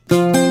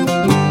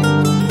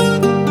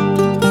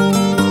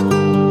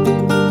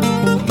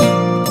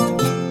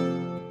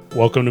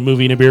Welcome to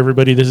Movie and a Beer,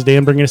 everybody. This is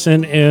Dan bringing us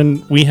in,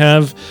 and we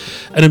have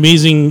an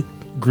amazing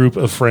group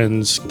of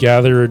friends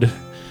gathered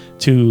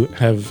to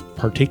have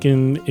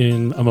partaken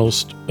in a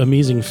most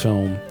amazing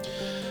film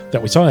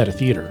that we saw at a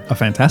theater. A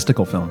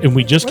fantastical film. And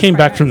we just came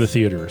back from the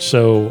theater,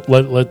 so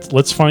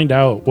let's find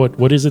out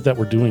what is it that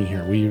we're doing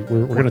here.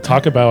 We're going to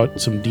talk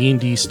about some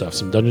D&D stuff,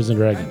 some Dungeons and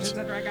Dragons.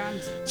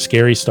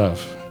 Scary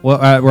stuff.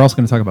 Well, we're also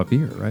going to talk about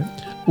beer, right?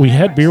 We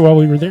had beer while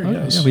we were there,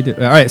 yes. Yeah, we did.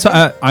 All right, so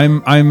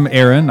I'm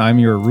Aaron. I'm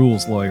your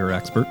rules lawyer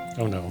expert.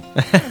 Oh, no.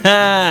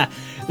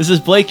 This is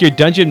Blake, your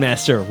dungeon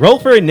master. Roll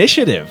for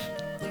initiative.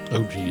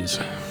 Oh,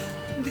 jeez.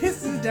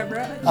 This is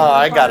Deborah.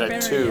 I got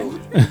a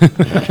 2.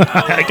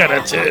 I got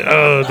a 2.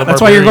 Oh,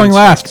 that's why you're going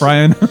last,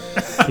 Brian.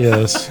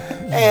 Yes.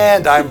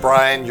 And I'm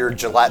Brian, your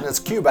gelatinous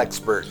cube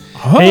expert.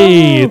 Oh,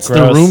 hey, it's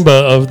gross. the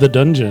Roomba of the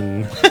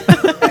dungeon.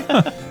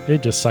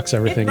 It just sucks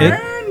everything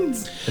in.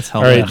 It's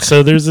All right,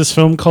 so there's this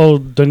film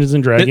called Dungeons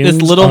and Dragons.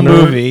 This little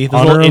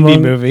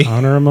indie movie.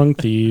 Honor Among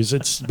Thieves.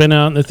 It's been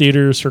out in the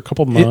theaters for a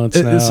couple months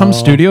now. It's some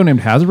studio named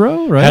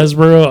Hasbro, right?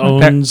 Hasbro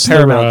owns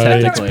Paramount, the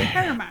rights.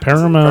 technically.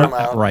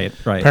 Paramount. Right.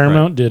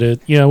 Paramount did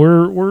it. Yeah,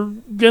 we're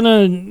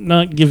gonna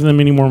not give them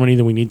any more money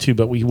than we need to,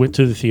 but we went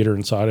to the theater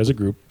and saw it as a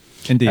group.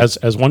 Indeed.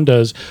 As one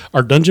does.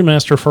 Our dungeon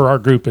master for our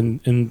group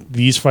and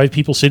these 5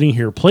 people sitting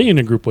here play in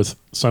a group with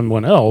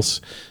someone else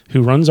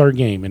who runs our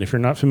game. And if you're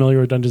not familiar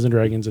with Dungeons and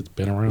Dragons, it's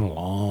been around a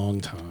long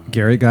time.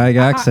 Gary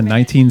Gygax in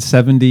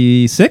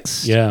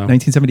 1976? Yeah.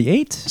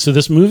 1978? So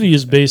this movie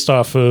is based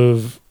off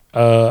of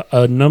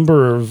a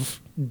number of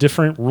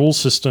different rule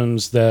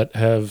systems that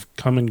have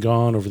come and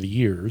gone over the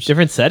years.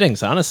 Different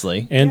settings,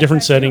 honestly. And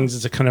different settings.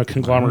 It's a kind of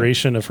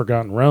conglomeration of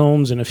Forgotten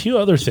Realms and a few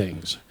other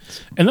things.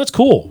 And that's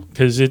cool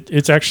because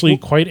it's actually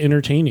quite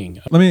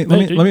entertaining. Let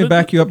me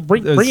back you up.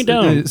 Bring it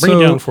down. Bring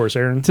it down for us,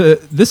 Aaron.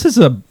 This is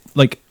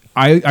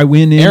I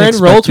went in Aaron,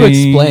 roll to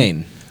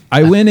explain.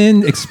 I went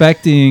in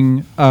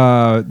expecting,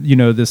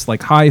 this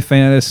like high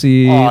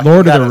fantasy,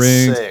 Lord of the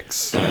Rings,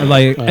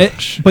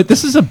 6. but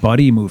this is a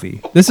buddy movie.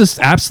 This is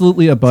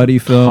absolutely a buddy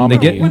film. They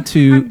get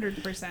into,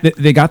 100%.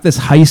 they got this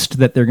heist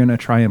that they're going to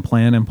try and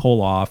plan and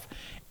pull off.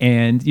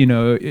 And,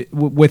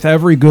 with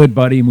every good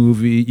buddy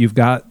movie, you've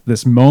got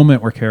this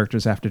moment where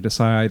characters have to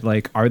decide,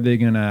 like, are they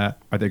gonna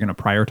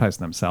prioritize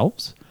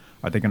themselves?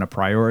 Are they going to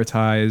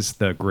prioritize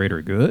the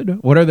greater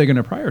good? What are they going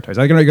to prioritize?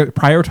 Are they going to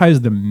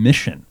prioritize the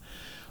mission?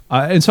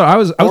 And so I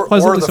was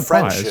pleasantly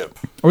surprised. Friendship.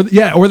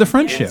 Or the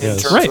friendship. In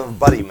terms Right. of a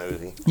buddy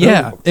movie.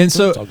 Yeah, and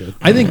so all good.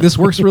 I think this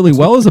works really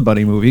well as a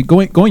buddy movie.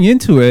 Going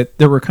into it,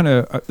 there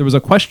was a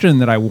question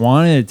that I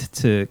wanted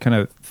to kind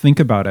of think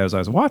about as I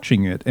was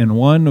watching it, and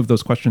one of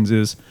those questions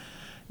is,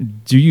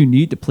 do you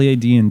need to play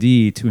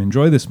D&D to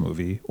enjoy this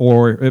movie,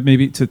 or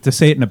maybe to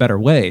say it in a better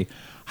way,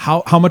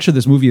 how much of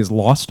this movie is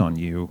lost on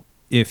you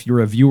if you're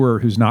a viewer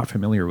who's not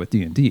familiar with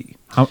D&D?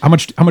 How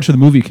much of the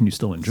movie can you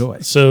still enjoy?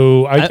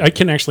 So I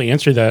can actually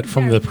answer that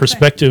from the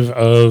perspective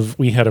of,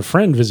 we had a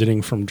friend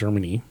visiting from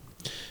Germany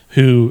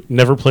who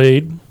never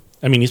played.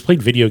 I mean, he's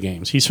played video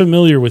games. He's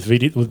familiar with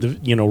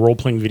the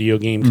role-playing video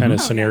game kind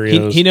of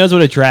scenarios. He knows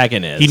what a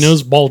dragon is. He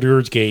knows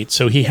Baldur's Gate,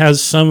 so he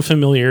has some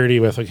familiarity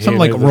with Some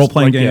like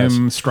role-playing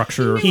game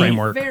structure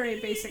framework.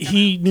 Very basic.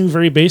 He knew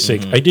very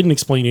basic. I didn't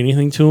explain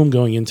anything to him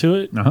going into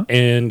it,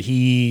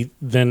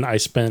 and I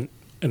spent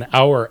an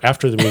hour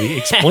after the movie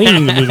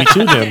explaining the movie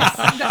to him,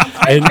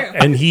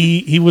 and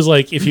he was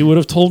like, if you would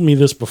have told me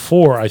this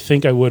before, I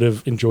think I would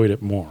have enjoyed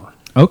it more.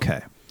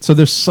 Okay. So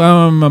there's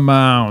some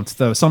amount,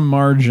 though, some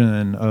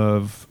margin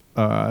of.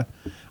 I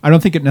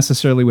don't think it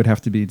necessarily would have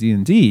to be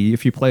D&D.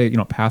 If you play,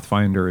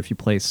 Pathfinder, if you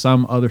play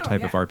some other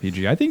type of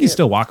RPG, I think you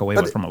still walk away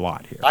from a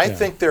lot here. I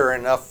think there are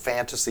enough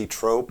fantasy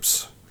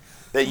tropes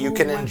that you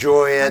can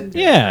enjoy it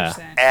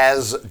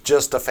as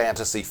just a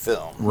fantasy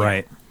film.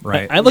 Right.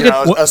 I look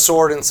at a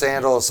sword and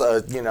sandals.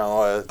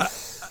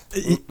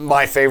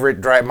 My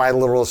favorite, my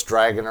littlest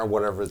dragon, or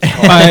whatever it's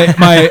called.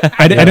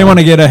 I didn't want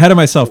to get ahead of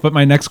myself, but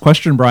my next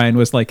question, Brian,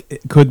 was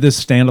like, could this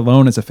stand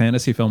alone as a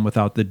fantasy film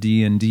without the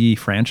D&D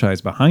franchise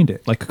behind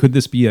it? Like, could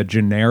this be a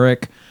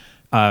generic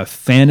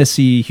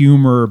fantasy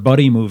humor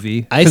buddy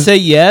movie? I say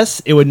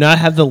yes. It would not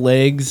have the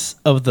legs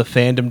of the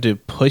fandom to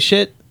push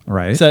it.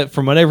 Right. So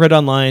from what I read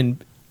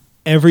online,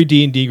 every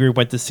D&D group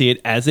went to see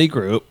it as a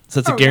group.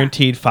 So it's a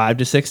guaranteed 5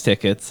 to 6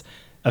 tickets.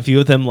 A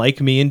few of them,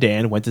 like me and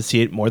Dan, went to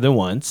see it more than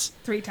once.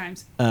 3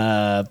 times.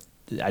 I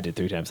did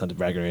 3 times, not to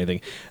brag or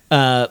anything.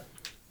 And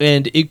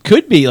it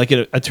could be like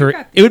it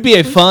would be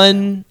a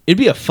fun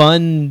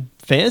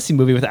fantasy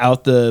movie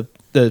without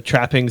the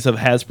trappings of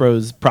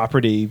Hasbro's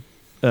property.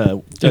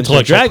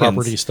 Intellectual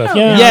property stuff.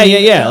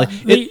 Yeah. Like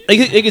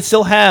it could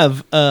still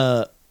have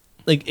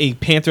like a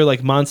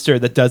panther-like monster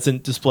that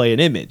doesn't display an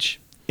image.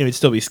 It would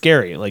still be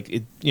scary. Like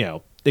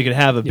they could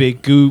have a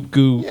big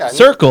goo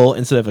circle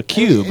instead of a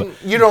cube. And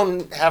you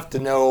don't have to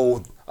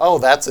know oh,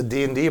 that's a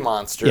D&D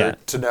monster, Yeah.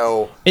 to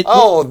know,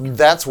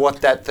 that's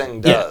what that thing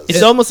does.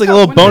 It's almost like a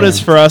little bonus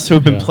for us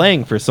who've been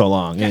playing for so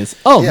long. Is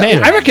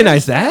man, I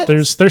recognize that.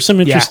 There's some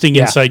interesting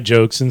inside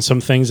jokes and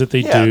some things that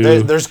they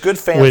do. There's good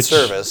fan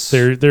service.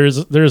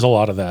 There's a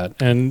lot of that,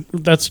 and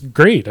that's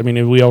great. I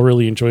mean, we all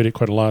really enjoyed it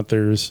quite a lot.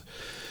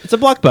 It's a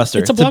blockbuster.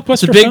 It's a blockbuster.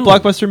 It's a big film.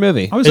 blockbuster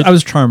movie. I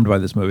was charmed by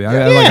this movie.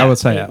 I would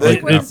say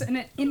it was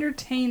an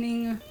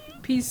entertaining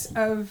piece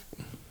of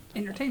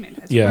entertainment.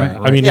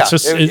 I mean, it's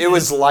just it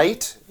was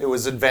light. It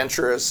was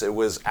adventurous. It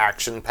was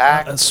action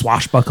packed.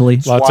 Swashbuckly.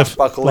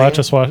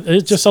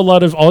 It's just a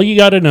lot of. All you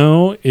got to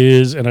know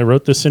is, and I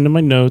wrote this into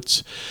my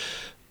notes.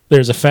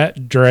 There's a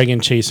fat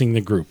dragon chasing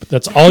the group.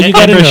 That's all you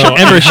got to know.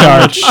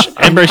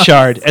 Ember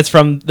Shard. It's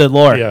from the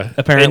lore. Yeah.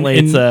 Apparently,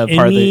 it's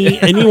part of the.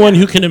 Anyone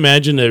who can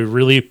imagine a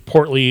really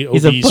portly,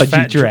 obese,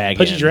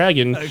 pudgy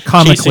dragon,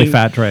 comically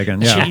fat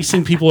dragon,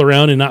 chasing people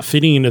around and not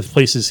fitting into the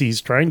places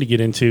he's trying to get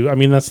into. I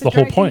mean, that's the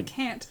whole point.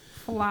 Can't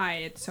fly.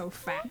 It's so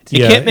fat.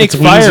 It can't make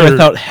fire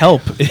without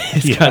help.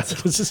 It's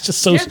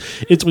just so.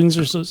 Its wings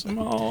are so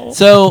small.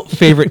 So,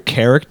 favorite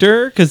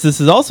character? Because this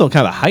is also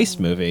kind of a heist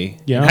movie.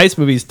 Yeah. Heist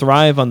movies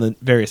thrive on the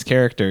various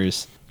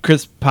characters.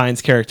 Chris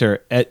Pine's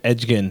character,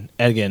 Edgin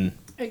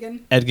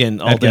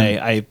all day.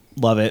 I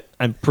love it.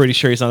 I'm pretty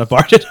sure he's not a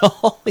bard at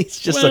all.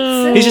 He's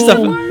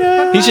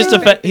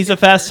a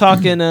fast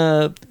talking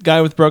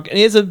guy with broken. And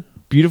he has a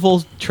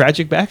beautiful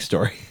tragic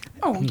backstory.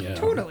 Oh,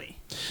 totally.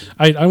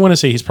 I want to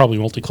say he's probably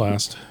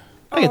multi-classed.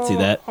 I can see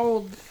that.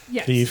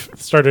 Yes. Thief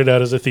started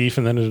out as a thief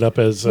and then ended up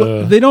as.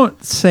 They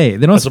don't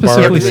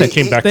specifically say.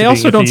 Came back they to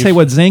also being a don't thief. say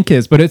what Zank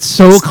is, but it's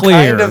so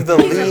clear. Kind of the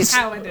He's least. a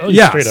paladin.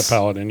 He's straight up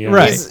paladin. Yeah.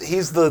 Right.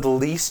 He's the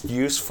least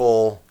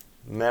useful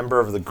member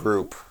of the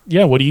group.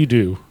 Yeah. What do you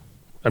do?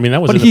 I mean,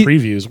 that was in the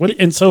previews.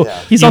 He's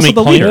you also make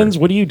the leader. plans?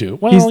 What do you do?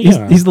 Well,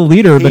 he's the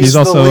leader, but he's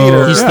also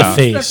the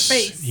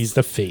face. He's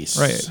the face.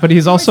 Right. But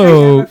he's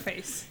also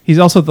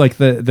like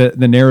the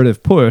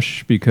narrative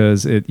push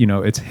because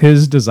it's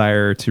his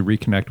desire to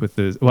reconnect with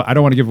the. Well, I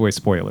don't want to give away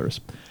spoilers,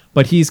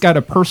 but he's got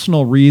a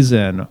personal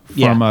reason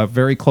from a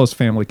very close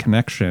family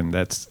connection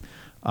that's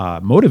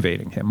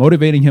motivating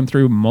him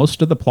through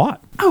most of the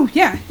plot. Oh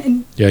yeah,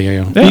 and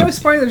yeah. No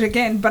spoilers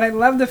again, but I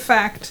love the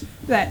fact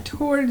that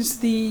towards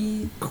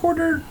the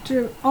quarter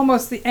to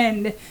almost the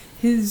end,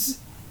 his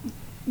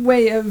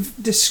way of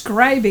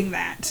describing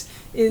that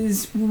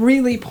is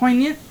really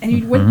poignant, and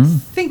you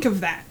wouldn't think of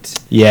that.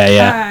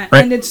 Yeah.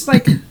 Right. And it's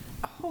like,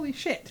 holy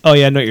shit. Oh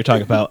yeah, I know what you're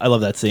talking about. I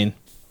love that scene.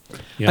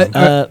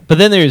 Yeah. But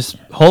then there's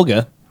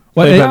Holga,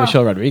 played by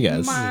Michelle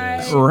Rodriguez.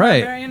 My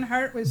barbarian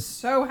heart was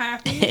so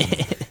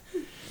happy.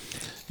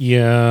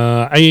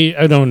 Yeah,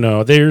 I don't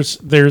know. There's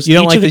you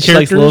don't like that she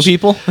likes little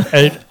people?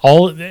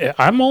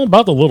 I'm all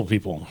about the little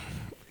people.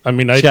 I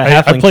mean, I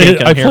play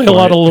a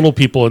lot of little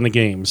people in the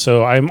game,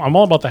 so I'm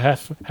all about the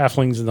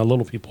halflings and the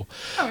little people.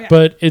 Oh, yeah.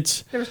 But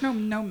there was no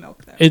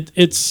milk though.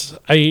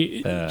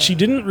 She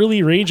didn't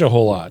really rage a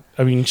whole lot.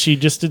 I mean, she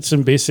just did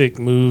some basic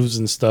moves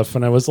and stuff,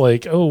 and I was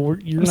like, oh,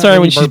 you're. I'm sorry,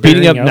 when she's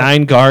beating up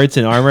 9 guards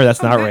in armor,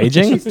 that's not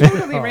raging. She's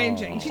totally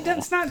raging. She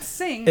does not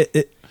sing.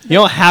 You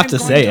don't have to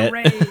say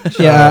it.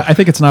 Yeah, I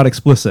think it's not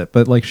explicit,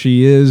 but like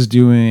she is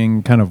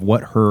doing kind of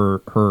what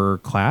her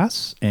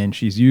class, and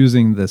she's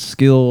using the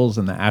skills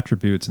and the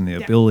attributes and the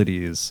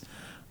abilities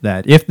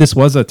that if this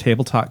was a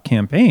tabletop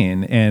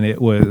campaign and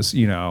it was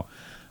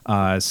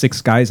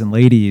 6 guys and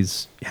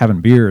ladies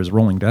having beers,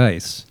 rolling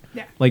dice,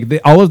 like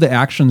all of the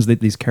actions that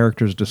these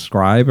characters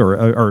describe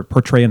or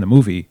portray in the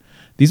movie.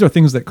 These are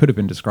things that could have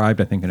been described,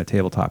 I think, in a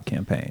tabletop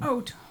campaign.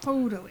 Oh,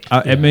 totally.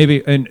 And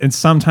maybe, and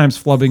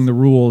sometimes flubbing the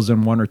rules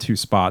in 1 or 2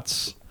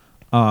 spots.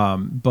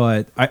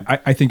 But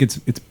I think it's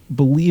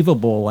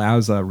believable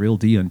as a real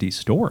D&D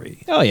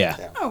story. Oh,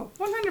 yeah. Oh,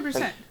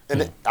 100%.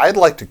 And I'd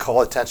like to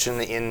call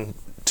attention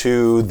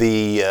to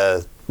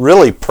the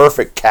really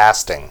perfect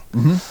casting.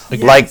 Mm-hmm.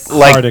 Yes.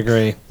 Hard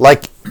agree.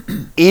 Like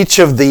each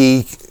of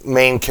the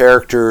main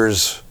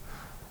characters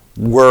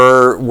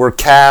were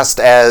cast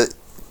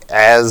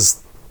as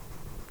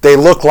they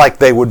look like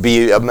they would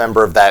be a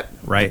member of that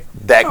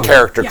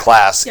character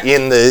class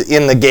in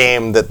the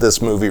game that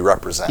this movie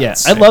represents. Yeah,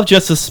 I love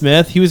Justice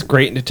Smith. He was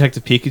great in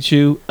Detective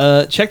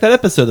Pikachu. Check that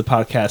episode of the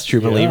podcast,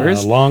 True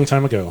Believers. A long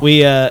time ago.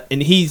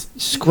 And he's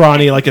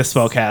scrawny like a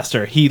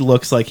spellcaster. He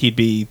looks like he'd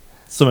be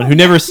someone who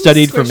never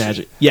studied for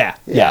magic. Yeah.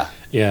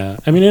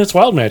 I mean, it's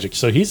wild magic,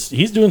 so he's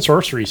doing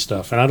sorcery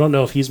stuff, and I don't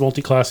know if he's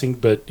multi-classing,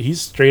 but he's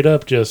straight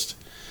up just.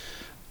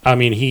 I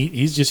mean,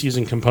 he's just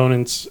using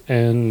components,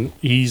 and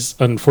he's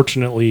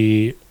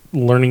unfortunately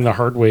learning the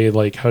hard way,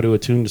 like how to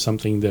attune to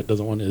something that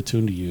doesn't want to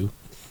attune to you.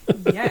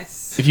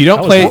 Yes. If you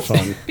don't play,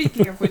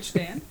 Speaking of which,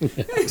 Dan.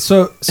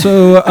 So,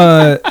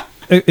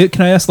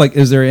 can I ask, like,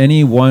 is there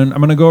any one? I'm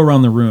going to go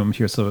around the room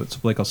here. So,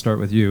 Blake, I'll start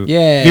with you.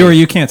 Yeah. Viewer,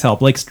 you can't tell.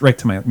 Blake's right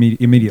to my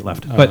immediate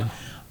left. But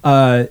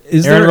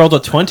Aaron rolled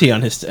a 20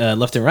 on his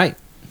left and right.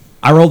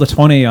 I rolled a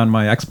 20 on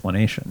my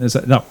explanation. Is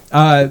that no?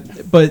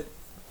 But.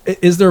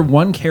 Is there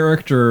one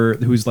character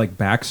whose like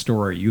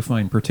backstory you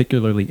find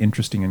particularly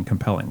interesting and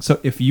compelling? So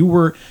if you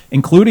were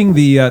including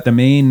the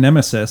main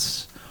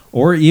nemesis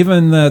or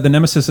even the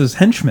Nemesis's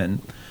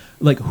henchmen,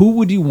 like who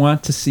would you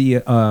want to see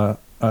a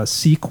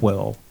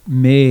sequel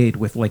made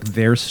with like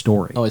their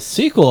story? Oh, a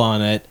sequel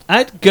on it?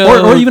 I'd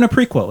go, or even a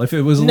prequel if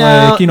it was no,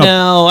 like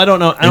no, I don't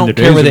know. I don't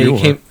care where they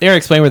came. They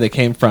explain where they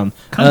came from.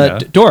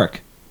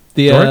 Dork.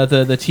 The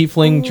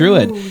tiefling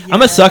druid. Yes.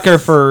 I'm a sucker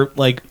for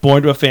like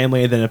born to a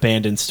family and then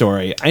abandoned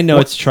story. I know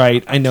it's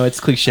trite. I know it's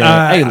cliche.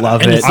 I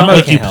love And it. it's not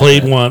like you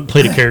played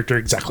a character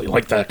exactly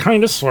like that,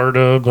 kind of, sort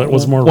of, but it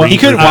was more. He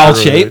could wild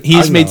shape.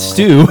 He's made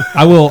stew.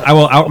 I will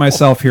out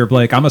myself here,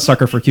 Blake. I'm a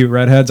sucker for cute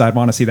redheads. I'd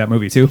want to see that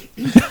movie too.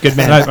 Good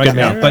man. Good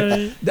man.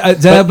 But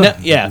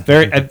Deb,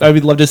 very. I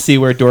would love to see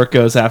where Dork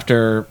goes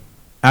after.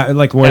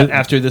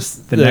 After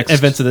the next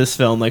events of this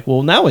film, like,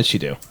 well, now what'd she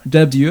do?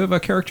 Deb, do you have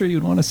a character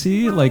you'd want to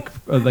see, like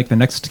the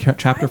next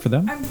chapter for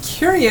them? I'm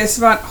curious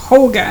about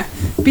Holga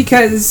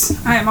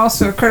because I am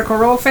also a Critical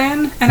Role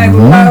fan, and I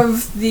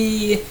love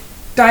the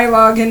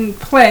dialogue and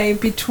play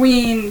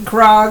between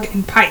Grog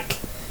and Pike.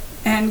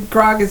 And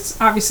Grog is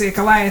obviously a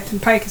Goliath, and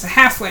Pike is a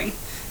halfling,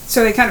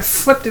 so they kind of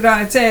flipped it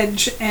on its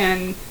edge,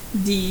 and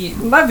the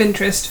love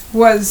interest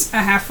was a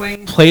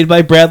halfling. Played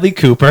by Bradley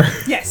Cooper.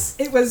 Yes,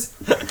 it was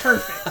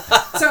perfect.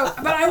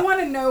 But I want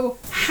to know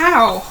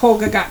how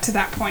Holga got to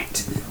that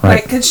point. Right.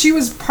 Like, because she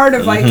was part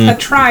of, like, a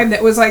tribe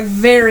that was, like,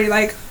 very,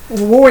 like,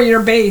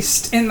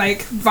 warrior-based and,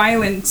 like,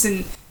 violence.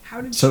 And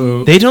how did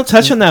she... They don't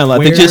touch on that a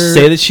lot. They just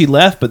say that she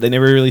left, but they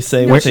never really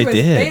say what they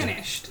did.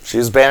 Banished. She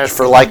was banished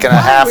for like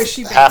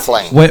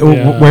halfling.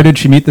 Where did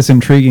she meet this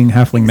intriguing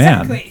halfling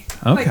man? Exactly.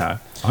 Okay. Like,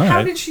 all right.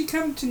 How did she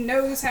come to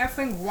know this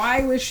halfling?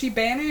 Why was she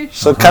banished?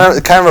 So kind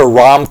of a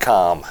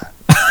rom-com.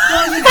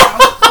 Well, you know.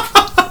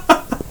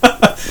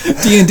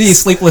 D&D,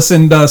 Sleepless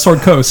in Sword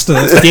Coast.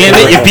 Damn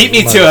it, you beat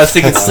me to it. I was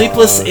thinking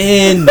Sleepless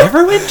in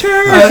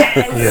Neverwinter?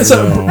 That's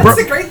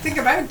the great thing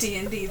about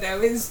D&D,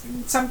 though, is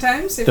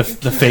sometimes if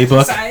the Fae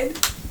book,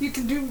 you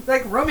can do,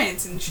 like,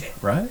 romance and shit.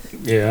 Right?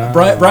 Yeah.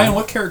 Brian,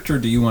 what character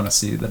do you want to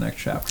see the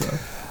next chapter?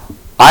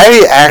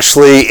 I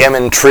actually am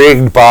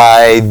intrigued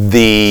by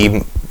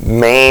the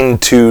main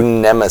two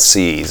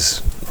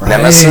nemeses. Right.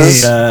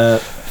 Nemesis?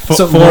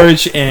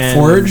 Forge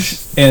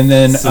and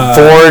then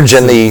Forge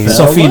and the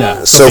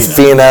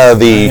Sophina,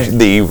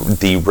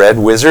 the Red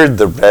Wizard,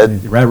 the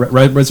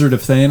Red Wizard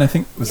of Thane, I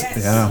think.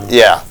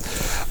 Yeah.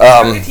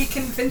 How did he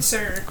convince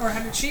her, or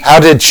how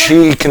did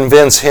she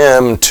convince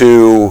him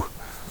to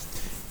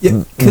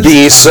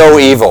be so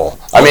evil?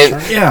 I mean,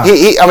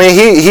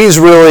 he's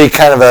really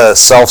kind of a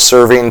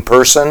self-serving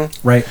person,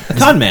 right? A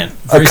con man,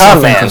 a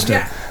con man.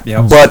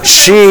 Yeah. But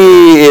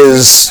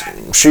she's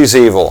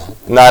evil.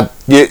 Not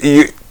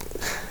you.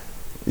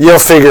 You'll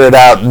figure it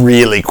out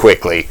really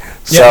quickly.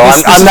 So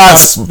I'm not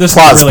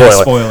plot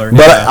spoiler.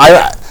 But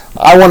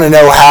I want to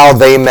know how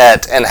they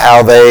met and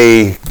how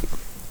they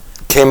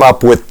came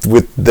up with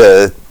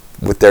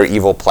their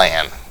evil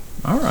plan.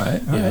 All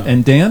right.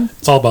 And Dan?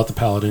 It's all about the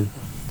paladin.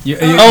 You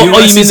mean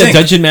the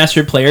dungeon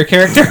master player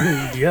character?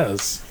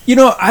 Yes. You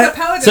know,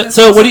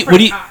 so what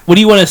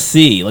do you want to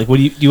see? Like, do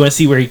you want to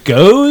see where he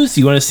goes?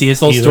 Do you want to see his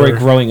whole story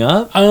growing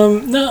up?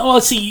 No.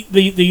 Well, see,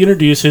 they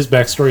introduce his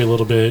backstory a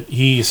little bit.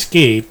 He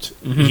escaped.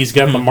 Mm-hmm. He's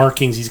got the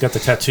markings. He's got the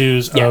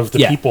tattoos of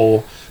the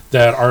people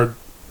that are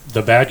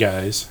the bad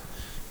guys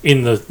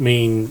in the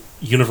main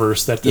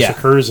universe that this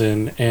occurs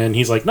in. And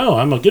he's like, no,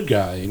 I'm a good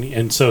guy.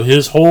 And so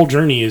his whole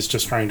journey is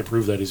just trying to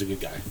prove that he's a good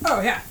guy. Oh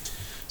yeah.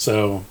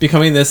 So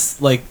becoming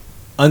this like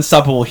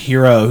unstoppable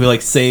hero who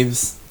like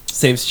saves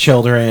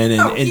children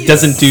and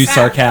doesn't do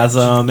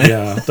sarcasm.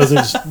 Yeah,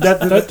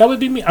 that would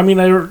be me. I mean,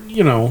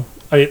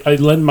 I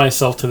lend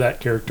myself to that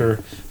character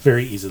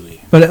very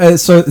easily. But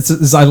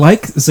I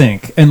like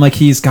Zink, and like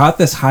he's got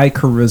this high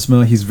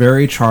charisma. He's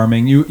very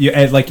charming. You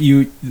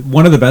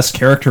one of the best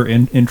character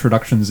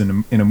introductions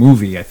in a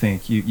movie. I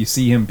think you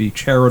see him be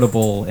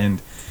charitable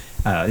and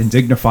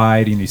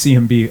dignified, and you see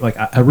him be like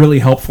a really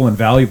helpful and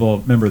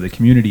valuable member of the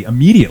community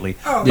immediately.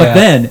 But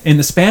then, in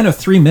the span of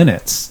 3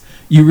 minutes,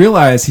 you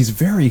realize he's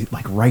very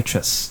like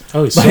righteous.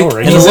 Oh, he's so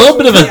righteous. And a little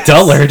bit of a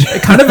dullard,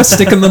 kind of a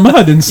stick in the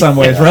mud in some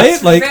ways,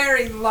 right? Like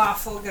very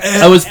lawful guy.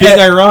 That was being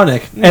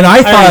ironic, and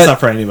I thought it's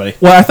not for anybody.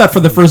 Well, I thought for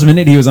the first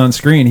minute he was on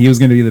screen, he was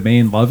going to be the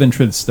main love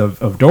interest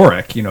of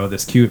Doric,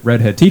 this cute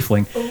redhead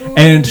tiefling,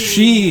 and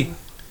she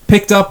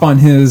picked up on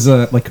his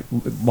like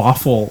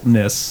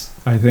lawfulness.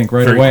 I think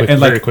very away,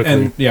 very quickly,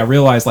 and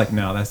realized like,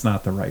 no, that's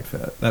not the right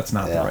fit. That's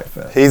not the right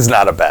fit. He's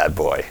not a bad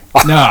boy.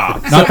 No,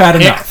 not bad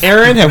enough.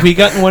 Aaron, have we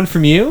gotten one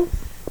from you?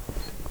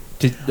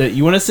 That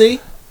you want to see?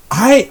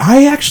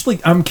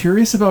 I'm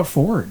curious about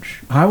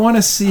Forge. I want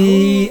to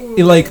see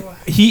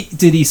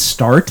did he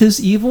start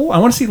as evil? I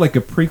want to see like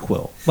a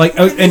prequel. Like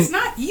he's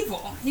not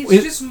evil.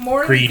 He's just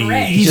more greedy.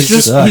 Gray.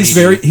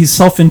 He's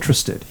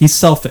self-interested. He's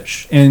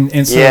selfish,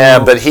 and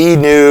so but he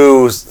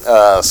knew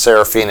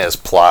Seraphina's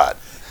plot.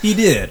 He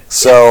did.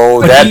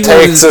 So that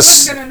takes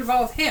us. It was going to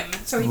involve him,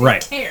 so he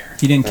didn't care.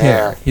 He didn't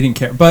care. Yeah. He didn't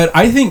care. But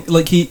I think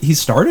like he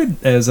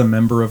started as a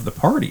member of the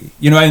party.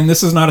 And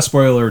this is not a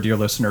spoiler, dear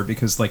listener,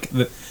 because like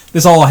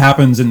this all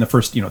happens in the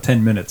first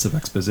 10 minutes of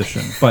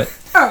exposition. But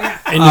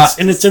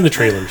and it's in the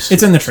trailers.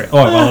 It's in the trailer.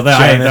 Oh well,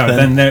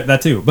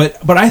 that too.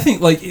 But I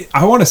think like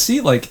I want to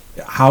see like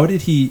how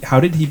did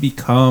he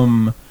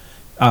become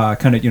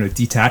kind of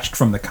detached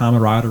from the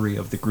camaraderie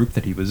of the group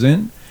that he was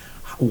in?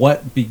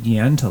 What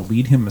began to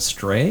lead him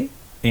astray?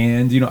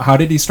 And how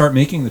did he start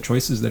making the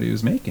choices that he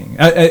was making?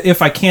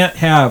 If I can't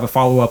have a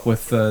follow up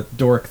with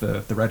Dork,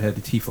 the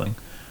redheaded tiefling,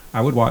 I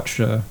would watch.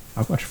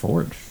 I'd watch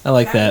Forge. I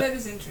like that. That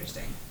is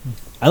interesting.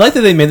 I like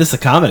that they made this a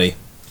comedy.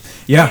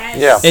 Yeah,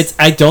 Yes.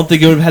 I don't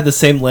think it would have had the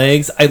same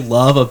legs. I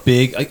love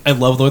I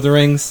love Lord of the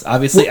Rings.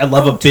 Obviously, I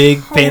love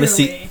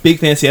fantasy. Big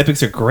fantasy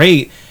epics are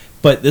great,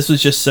 but this was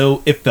just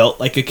so it felt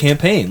like a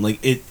campaign.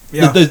 Like it.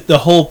 Yeah. The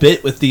whole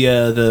bit with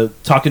the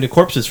talking to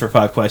corpses for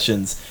 5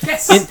 questions.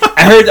 Yes.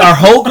 I heard our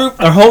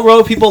whole row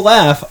of people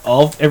laugh.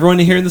 Everyone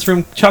here in this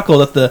room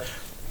chuckled at the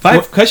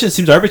 5 questions.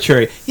 Seems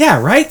arbitrary.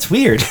 Yeah, right. It's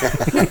weird.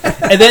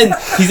 And then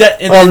he's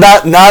at.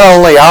 Not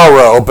only our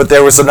row, but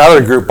there was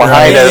another group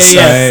behind us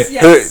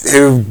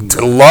who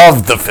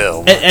loved the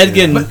film. And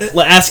again,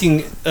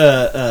 asking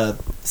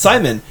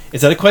Simon,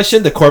 is that a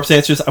question? The corpse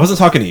answers, I wasn't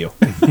talking to you.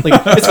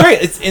 Like, it's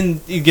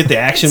great. You get the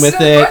action with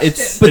it.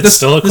 It's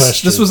still a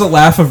question. This was a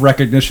laugh of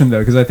recognition, though,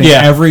 because I think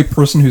every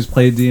person who's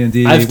played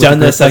D&D... I've done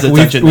this as a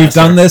dungeon We've master.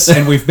 done this,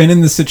 and we've been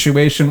in the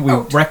situation. We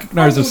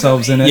recognize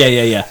ourselves in it.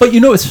 Yeah. But,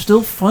 it's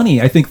still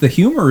funny. I think the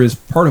humor is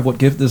part of what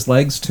gives this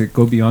legs to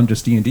go beyond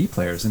just D&D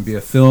players and be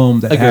a film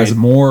that has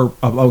more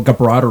of a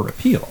broader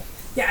appeal.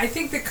 Yeah, I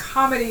think the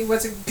comedy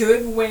was a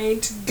good way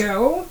to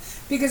go,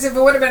 because if it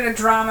would have been a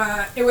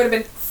drama, it would have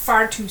been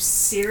far too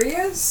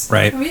serious.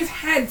 Right. And we've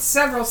had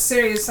several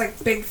serious,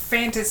 like, big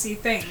fantasy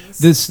things.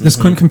 This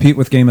couldn't compete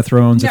with Game of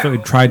Thrones if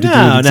it tried to do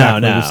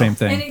exactly the same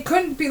thing. And it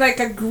couldn't be like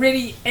a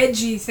gritty,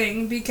 edgy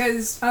thing,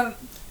 because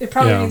it'd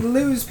probably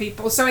lose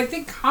people. So I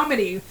think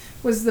comedy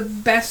was the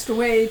best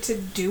way to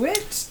do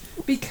it,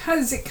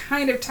 because it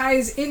kind of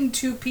ties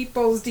into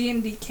people's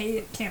D&D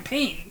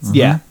campaigns. Mm-hmm.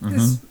 Yeah.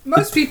 Because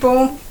most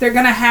people, they're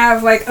going to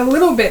have, like, a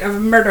little bit of a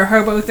murder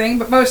hobo thing,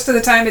 but most of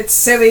the time it's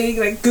silly,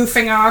 like,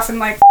 goofing off and,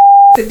 like,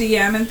 the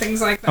DM and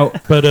things like that. Oh,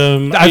 but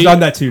I've done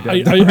that too.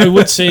 I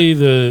would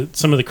say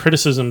some of the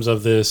criticisms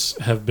of this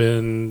have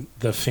been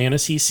the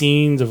fantasy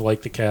scenes of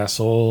like the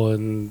castle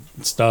and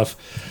stuff.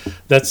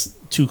 That's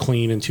too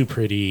clean and too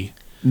pretty.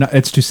 No,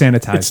 it's too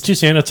sanitized. It's too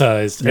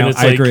sanitized. No, and it's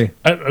I agree.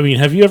 I mean,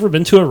 have you ever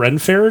been to a Ren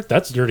fair?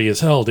 That's dirty as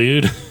hell,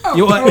 dude.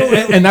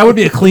 And that would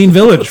be a clean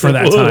village for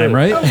that time,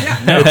 right?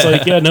 It's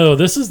like,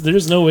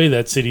 there's no way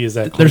that city is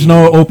that clean. There's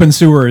no open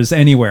sewers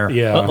anywhere.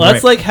 Yeah. Well,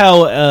 that's like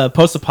how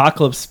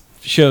post-apocalypse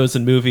shows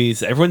and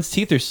movies, everyone's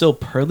teeth are still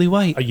pearly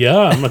white.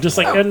 I'm just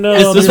like,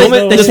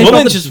 this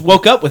woman just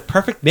woke up with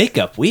perfect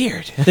makeup.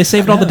 Weird. They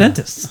saved all the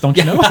dentists, don't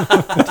you know?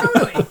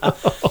 Totally. Well,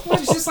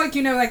 it's just like,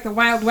 like the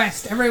Wild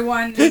West.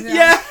 Everyone is,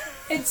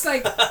 it's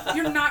like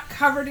you're not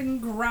covered in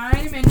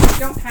grime, and you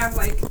don't have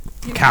like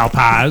cow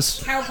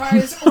pies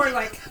or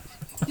like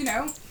and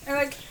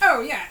like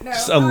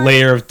just a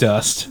layer of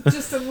dust,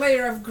 just a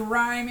layer of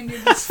grime, and you're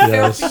just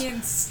filthy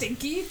and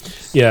stinky.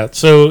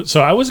 So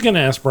I was gonna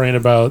ask Brian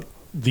about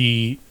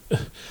the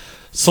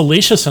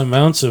salacious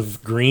amounts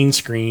of green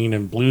screen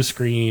and blue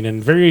screen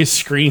and various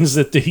screens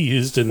that they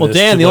used in this. Well,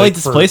 Dan, the only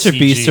displacer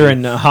beasts are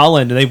in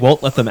Holland, and they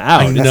won't let them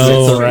out. I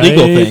know, it's a right?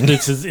 legal thing.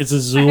 It's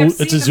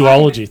a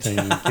zoology thing.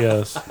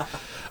 Yes,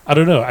 I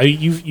don't know.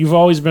 You've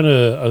always been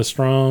a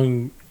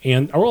strong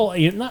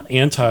not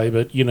anti,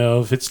 but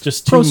if it's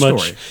just too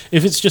much,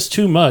 if it's just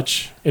too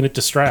much and it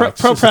distracts,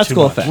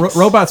 practical effects,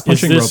 robots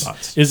punching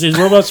robots. Is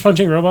robots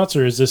punching robots,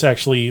 or is this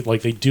actually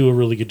like they do a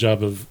really good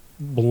job of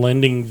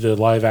blending the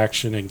live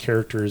action and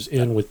characters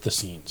in with the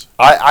scenes?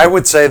 I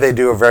would say they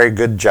do a very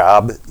good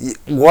job.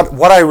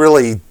 What I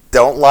really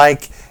don't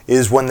like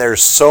is when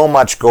there's so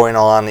much going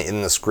on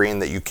in the screen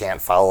that you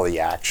can't follow the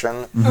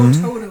action. Oh,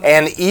 totally.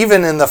 And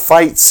even in the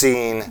fight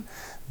scene,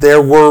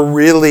 there were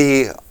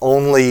really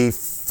only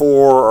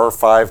 4 or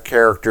 5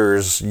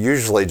 characters,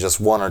 usually just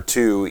 1 or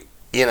 2,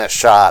 in a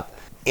shot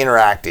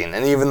interacting.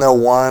 And even though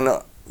one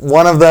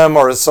of them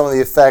or some of the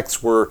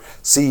effects were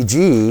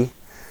CG,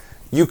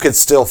 you could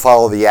still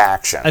follow the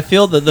action. I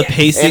feel that the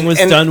pacing was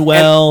done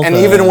well. And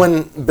even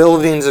when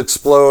buildings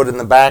explode in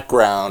the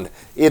background,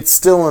 it's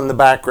still in the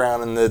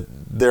background, and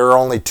there are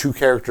only 2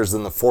 characters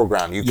in the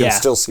foreground. You can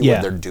still see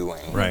what they're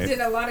doing. Right. They did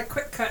a lot of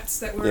quick cuts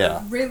that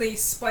were really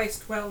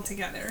spliced well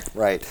together.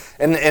 Right.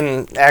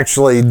 And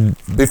actually,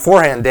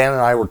 beforehand, Dan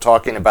and I were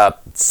talking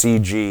about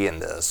CG in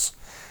this.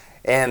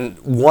 And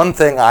one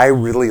thing I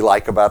really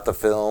like about the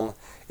film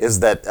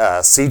is that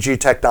CG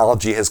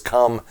technology has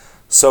come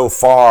so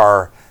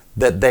far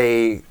that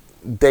they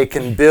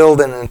can build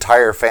an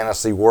entire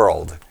fantasy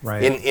world.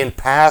 Right. In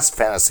past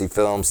fantasy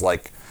films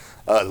like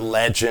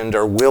Legend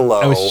or Willow,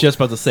 I was just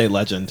about to say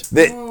Legend.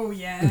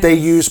 They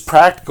used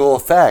practical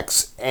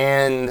effects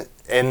and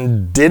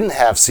didn't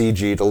have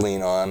CG to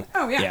lean on.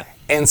 Oh yeah.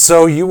 And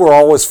so you were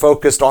always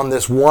focused on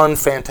this one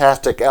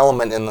fantastic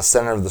element in the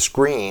center of the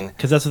screen.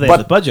 Because that's what they had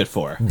the budget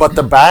for. But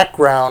the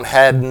background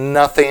had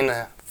nothing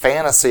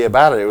fantasy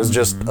about it. It was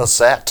just a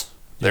set.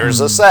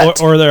 There's a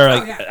set. Or they're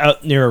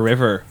out near a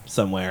river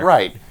somewhere.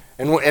 Right.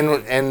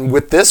 And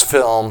with this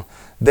film,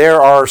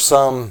 there are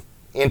some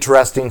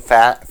interesting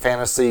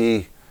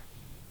fantasy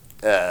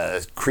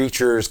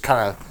creatures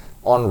kind of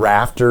on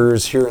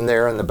rafters here and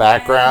there in the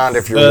background.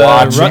 If you're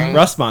watching,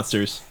 rust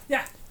monsters.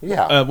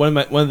 Yeah. One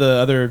of the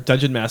other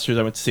dungeon masters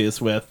I went to see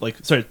this with, like,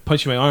 started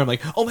punching my arm,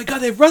 like, "Oh my god,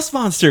 they have rust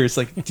monsters!"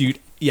 Like, dude,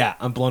 yeah,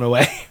 I'm blown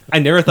away. I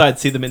never thought I'd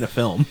see them in a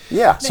film.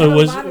 Yeah. They have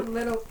a lot of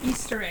little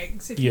Easter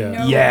eggs if you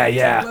know what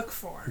to look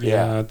for.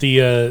 Yeah.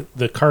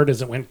 The cart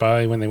as it went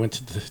by when they went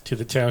to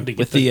the town to get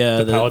With the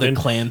paladin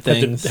clan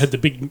things had the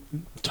big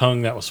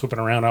tongue that was whipping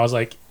around. I was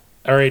like,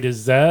 all right,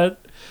 is that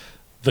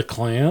the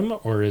clam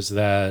or is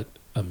that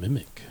a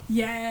mimic?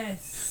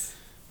 Yes.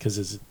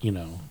 Because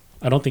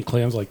I don't think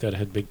clams like that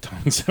had big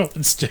tongues that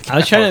would stick out. I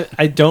was trying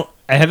to.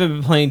 I haven't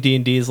been playing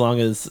D&D as long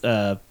as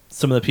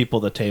some of the people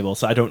at the table,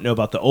 so I don't know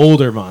about the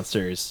older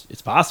monsters.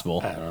 It's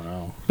possible. I don't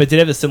know. But it did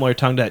have a similar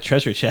tongue to that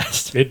treasure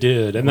chest. It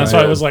did, and that's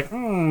why I was like,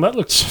 that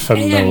looks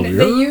familiar. And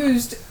they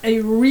used a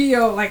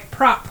real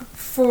prop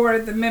for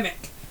the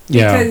mimic.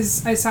 Yeah.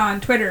 Because I saw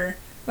on Twitter,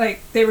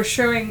 they were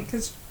showing,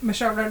 because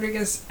Michelle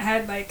Rodriguez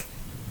had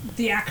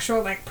the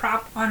actual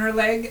prop on her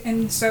leg,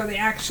 and so they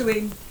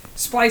actually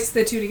spliced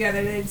the two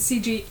together. They did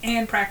CG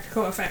and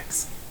practical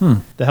effects.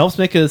 That helps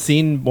make a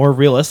scene more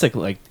realistic,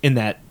 in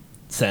that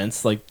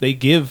sense. They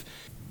give,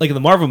 in the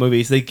Marvel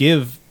movies, they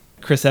give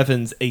Chris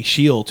Evans a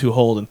shield to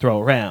hold and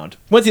throw around.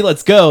 Once he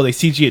lets go, they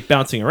CG it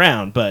bouncing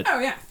around, but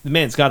the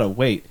man's got to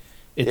wait.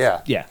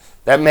 Yeah.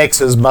 That makes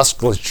his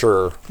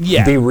musculature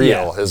be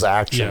real, his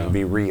action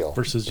be real.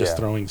 Versus just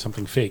throwing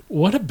something fake.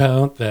 What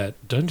about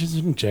that Dungeons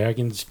and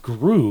Dragons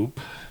group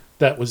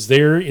that was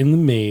there in the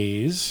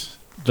maze?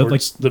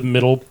 Towards the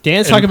middle.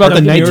 Dan's talking about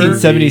the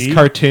 1970s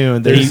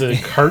cartoon. There's a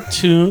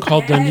cartoon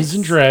called Dungeons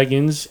and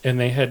Dragons, and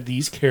they had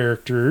these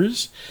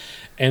characters,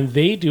 and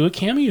they do a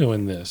cameo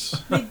in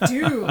this. They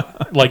do.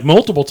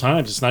 Multiple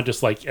times. It's not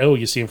just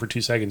you see them for 2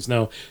 seconds.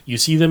 No, you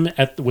see them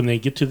when they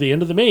get to the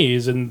end of the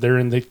maze, and they're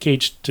in the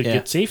cage to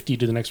get safety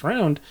to the next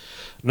round.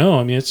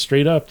 No, I mean, it's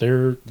straight up.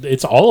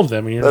 It's all of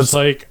them, and you're just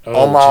like,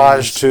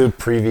 homage to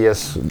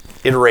previous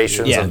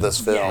iterations of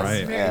this film.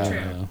 Yes,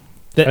 very true.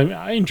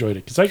 I enjoyed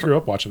it because I grew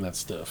up watching that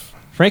stuff.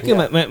 Frankly,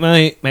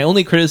 my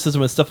only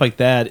criticism with stuff like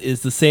that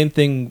is the same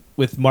thing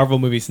with Marvel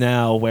movies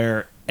now,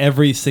 where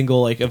every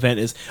single event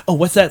is, oh,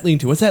 what's that lean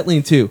to? What's that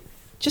lean to?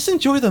 Just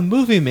enjoy the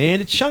movie, man.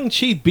 It's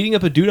Shang-Chi beating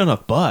up a dude on a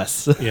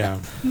bus. Yeah.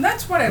 And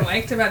that's what I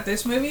liked about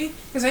this movie,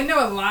 because I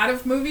know a lot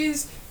of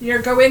movies, you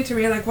go into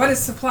where you're like, what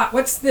is the plot?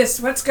 What's this?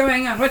 What's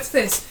going on? What's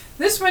this?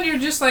 This one, you're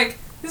just like,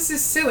 this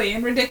is silly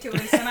and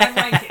ridiculous, and I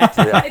like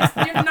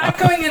it. You're not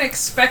going in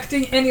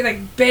expecting any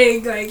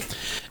big thing.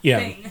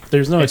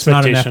 There's no it's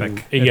not expectation.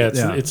 an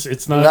epic.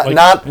 It's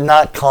not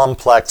not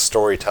complex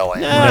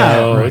storytelling.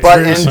 No,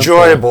 but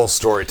enjoyable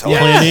storytelling.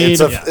 Yeah.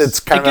 It's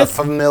kind of a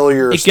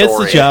familiar story. It gets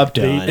the job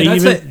done.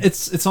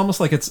 It's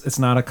almost like it's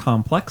not a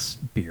complex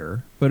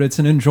beer, but it's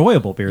an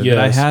enjoyable beer that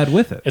I had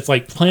with it. It's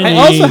like plan I A.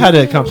 also had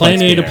a complex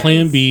plan A to beer.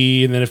 plan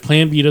B, and then if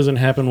plan B doesn't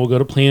happen, we'll go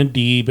to plan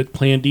D. But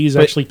plan D is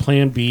actually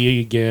plan B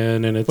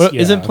again, and it's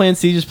isn't plan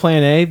C just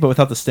plan A but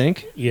without the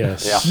stink?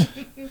 Yes.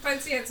 Yeah.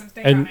 But see, had some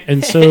stink on it.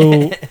 And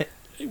so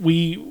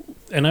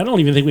and I don't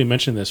even think we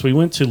mentioned this. We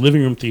went to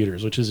Living Room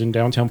Theaters, which is in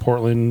downtown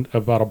Portland,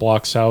 about a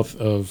block south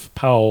of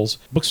Powell's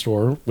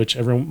bookstore, which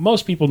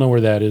most people know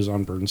where that is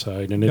on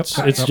Burnside, and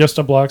it's just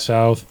a block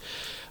south.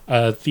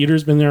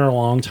 Theater's been there a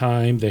long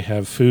time. They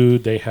have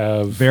food. They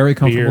have very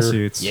comfortable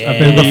beer. seats. Yeah. I've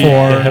been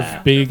before. They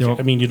have big.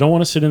 I mean, you don't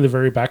want to sit in the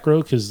very back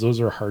row because those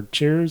are hard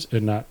chairs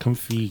and not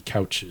comfy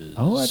couches.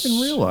 Oh, I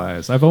didn't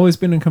realize. I've always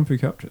been in comfy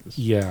couches.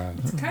 Yeah.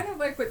 It's kind of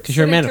like what 'Cause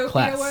you're a man of Cinetopia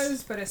class.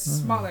 was, but a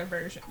smaller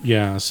version.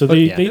 Yeah. So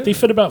they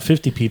fit about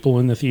 50 people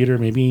in the theater,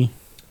 maybe.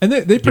 And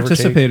they Give or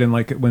participate in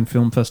when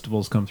film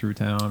festivals come through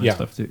town and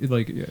stuff too.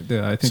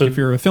 I think if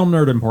you're a film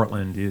nerd in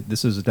Portland,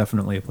 this is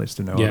definitely a place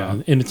to know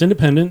about. And it's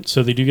independent,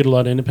 so they do get a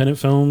lot of independent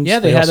films. Yeah,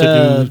 they had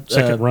also do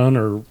second run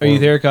or Are You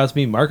There,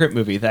 Cosme? Margaret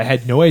movie that I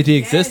had no idea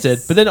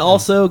existed, but then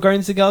also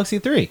Guardians of the Galaxy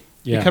 3.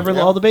 Yeah. They covered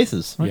all the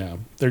bases. Yeah,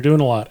 they're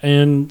doing a lot,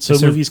 and so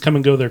movies come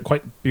and go there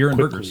quite beer and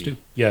quickly. burgers too.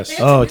 Yes. They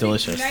had some really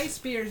delicious. Nice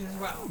beers as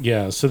well.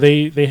 Yeah, so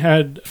they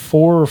had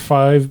 4 or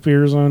 5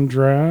 beers on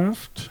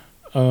draft.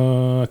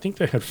 I think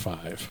they had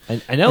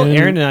 5. I know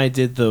Aaron and I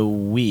did the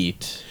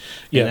wheat.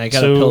 Yeah, and I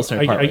got a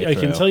Pilsner I partway can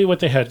through. tell you what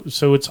they had.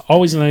 So it's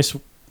always nice.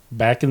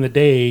 Back in the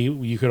day,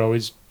 you could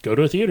always go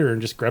to a theater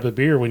and just grab a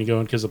beer when you go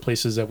in, because the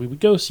places that we would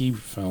go see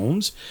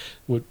films,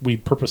 we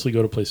purposely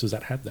go to places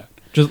that had that.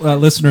 Just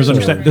listeners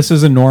understand, this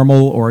is a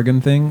normal Oregon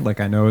thing.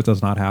 I know it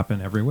does not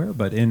happen everywhere,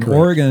 but in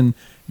Oregon,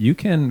 you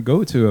can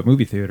go to a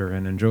movie theater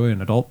and enjoy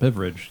an adult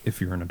beverage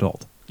if you're an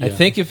adult. I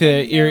think if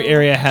your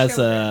area has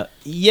a...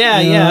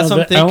 that's what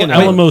I'm thinking.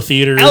 Alamo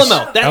Theaters.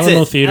 Alamo, that's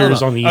Alamo it.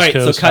 Theaters Alamo. on the East All right,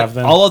 Coast so cut have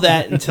them. all of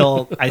that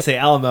until I say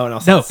Alamo, and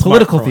I'll say No,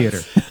 political theater.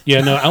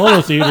 Yeah, no,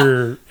 Alamo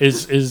Theater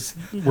is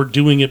we're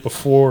doing it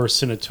before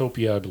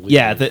Cinetopia, I believe.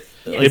 Yeah, they've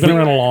been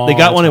around a long They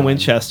got one in time.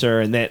 Winchester,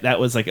 and that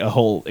was a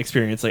whole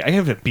experience. I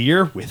have a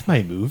beer with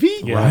my movie?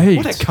 Yeah. Right.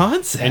 What a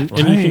concept.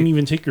 And you can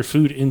even take your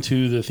food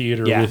into the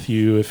theater with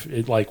you. If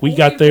it, we Or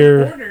got you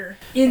there. could order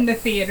in the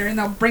theater, and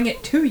they'll bring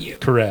it to you.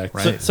 Correct.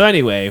 Right. So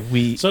anyway,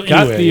 we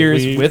got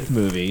beers with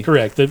movie.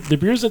 Correct. The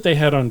beers that they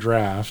had on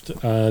draft,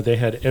 they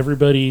had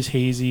Everybody's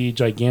Hazy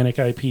Gigantic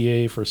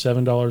IPA for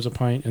 $7 a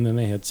pint, and then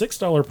they had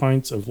 $6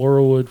 pints of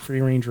Laurelwood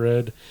Free Range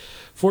Red,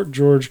 Fort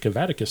George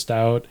Cavatica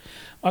Stout,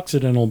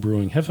 Occidental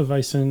Brewing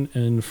Hefeweizen,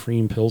 and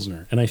Freem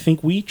Pilsner. And I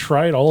think we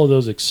tried all of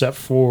those except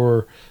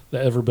for the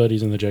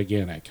Everybody's and the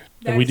Gigantic.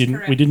 And we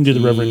didn't do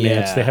the Reverend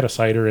Nance. They had a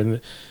cider, and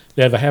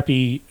they have a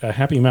Happy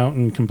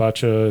Mountain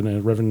kombucha and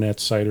a Reverend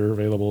Nance cider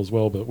available as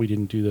well, but we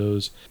didn't do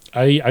those.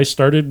 I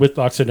started with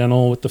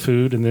Occidental with the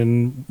food, and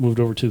then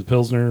moved over to the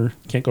Pilsner.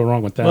 Can't go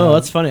wrong with that. Well,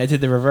 that's funny. I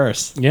did the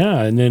reverse.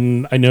 Yeah, and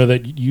then I know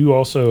that you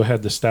also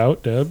had the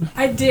stout, Deb.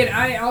 I did.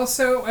 I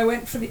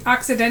went for the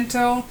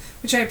Occidental,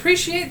 which I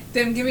appreciate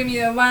them giving me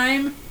a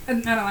lemon,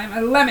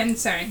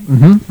 sorry.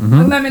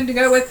 A lemon to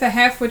go with the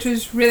hef, which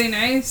was really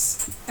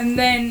nice. And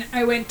then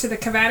I went to the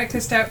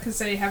Cavatica Stout because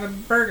they have a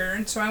burger,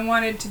 and so I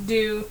wanted to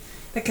do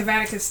the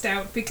Cavatica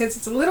Stout because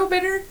it's a little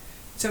bitter,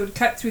 so it would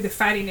cut through the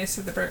fattiness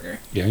of the burger.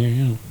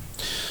 Yeah.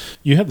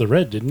 You had the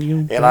red, didn't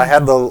you? And I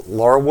had the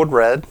Laurelwood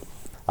Red.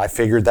 I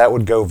figured that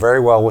would go very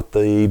well with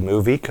the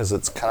movie because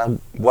it's kind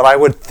of what I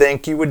would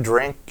think you would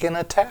drink in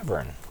a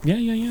tavern.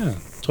 Yeah.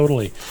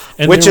 Totally.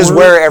 And which is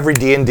where every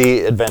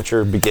D&D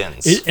adventure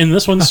begins. And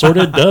this one sort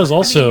of does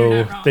also.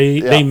 You're not wrong.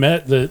 They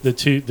met the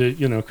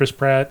two, Chris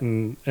Pratt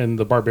and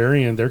the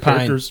Barbarian, their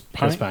characters.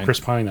 Chris Pine. Chris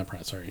Pine, not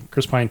Pratt, sorry.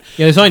 Chris Pine.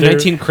 Yeah, there's only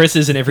 19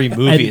 Chris's in every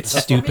movie. It's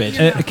stupid.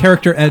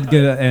 Character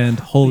Edgar and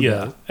Holga.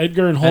 Yeah,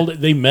 Edgar and Holga,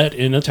 they met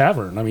in a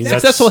tavern. I mean,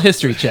 Successful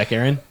history check,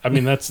 Aaron. I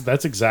mean,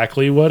 that's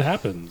exactly what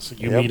happens.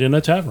 You meet in a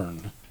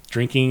tavern,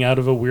 drinking out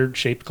of a weird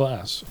shaped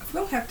glass. I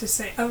will have to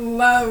say, I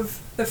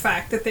love the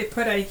fact that they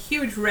put a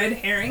huge red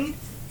herring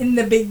in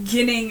the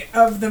beginning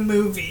of the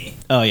movie.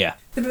 Oh, yeah.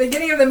 The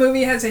beginning of the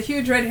movie has a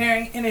huge red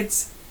herring, and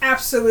it's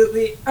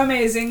absolutely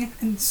amazing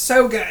and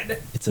so good.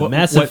 It's a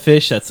massive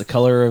fish that's the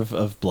color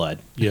of blood.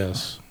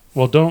 Yes.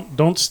 Well,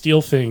 don't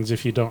steal things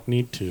if you don't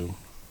need to,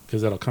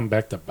 because that'll come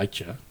back to bite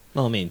you.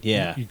 Well, I mean,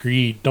 yeah. You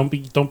greed. Don't be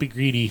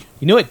greedy.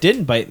 You know what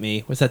didn't bite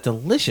me was that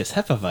delicious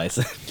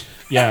Hefeweizen.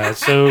 Yeah,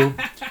 so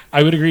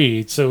I would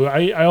agree. So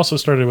I also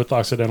started with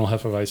Occidental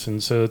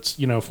Hefeweizen. So it's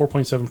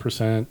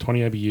 4.7%, 20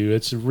 IBU.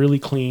 It's a really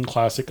clean,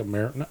 classic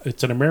American.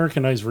 It's an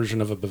Americanized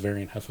version of a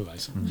Bavarian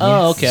Hefeweizen. Mm-hmm.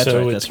 Oh, okay.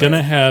 So it's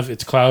gonna have.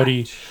 It's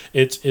cloudy.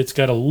 It's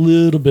got a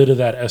little bit of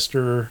that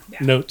ester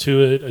note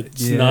to it.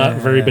 It's not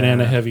very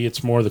banana heavy.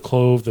 It's more the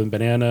clove than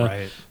banana.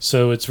 Right.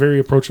 So it's very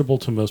approachable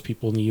to most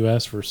people in the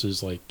U.S.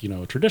 versus a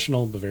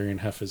traditional Bavarian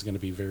Hef is going to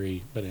be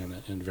very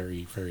banana and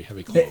very, very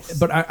heavy clove.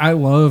 But I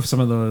love some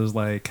of those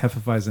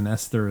Hefeweizen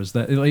esters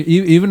that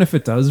even if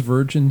it does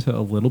verge into a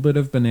little bit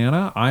of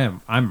banana,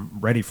 I'm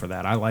ready for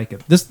that. I like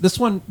it. This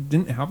one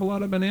didn't have a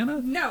lot of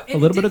banana. No, a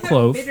little bit of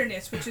clove,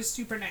 bitterness, which is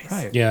super nice.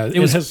 Right. Yeah, it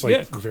has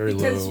very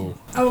low.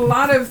 A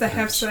lot of the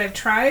hefs that I've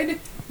tried,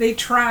 they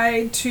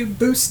try to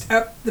boost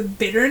up the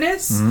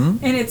bitterness,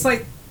 and it's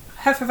like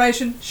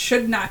Hefeweizen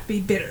should not be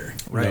bitter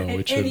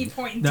at any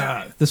point in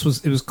time. It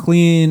was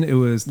clean. It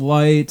was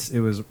light.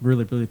 It was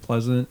really, really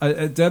pleasant.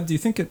 Deb, do you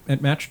think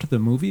it matched the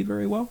movie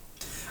very well?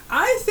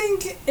 I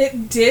think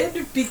it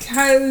did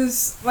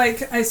because,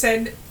 like I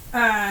said,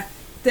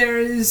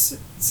 there's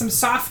some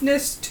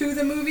softness to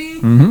the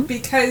movie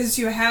because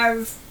you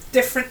have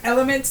different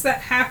elements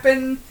that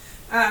happen,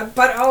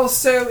 but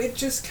also it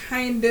just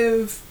kind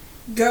of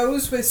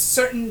goes with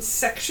certain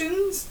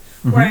sections.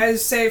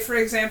 Whereas, say, for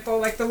example,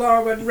 like the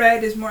Laurelwood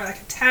Red is more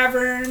like a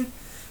tavern,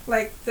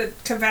 like the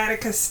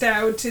Cavatica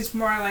Stout is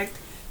more like,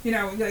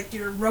 like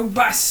your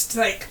robust,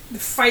 like the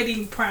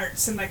fighting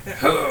parts and like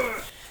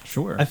the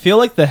Sure. I feel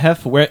like the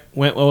Hef went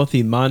well with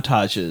the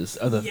montages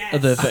of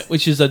the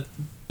which is a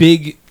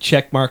big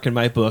check mark in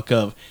my book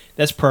of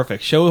that's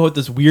perfect. Show what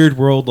this weird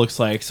world looks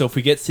like. So if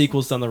we get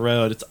sequels down the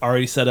road, it's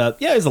already set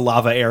up. Yeah, there's a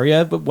lava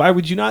area, but why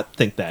would you not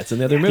think that's in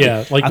the other movie?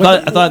 Yeah, I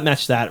thought it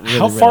matched that really,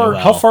 really well.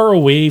 How far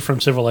away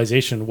from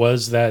civilization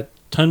was that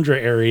tundra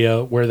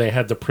area where they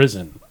had the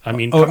prison? I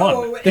mean, come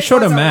on. They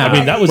showed a map. I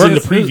mean, that was in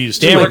the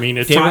previews too. I mean,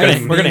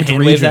 we're going to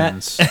handwave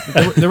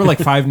that. There were like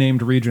 5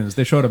 named regions.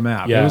 They showed a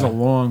map. Yeah. It was a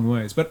long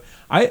ways, but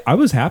I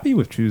was happy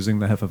with choosing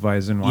the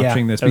Hefeweizen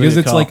watching this that was because a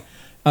it's call. like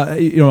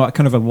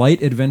kind of a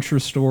light adventure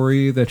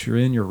story that you're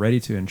in. You're ready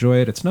to enjoy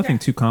it. It's nothing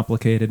too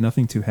complicated,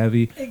 nothing too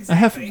heavy.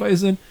 Exactly. A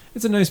Hefeweizen,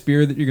 it's a nice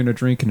beer that you're going to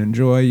drink and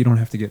enjoy. You don't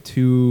have to get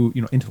too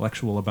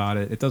intellectual about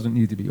it. It doesn't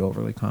need to be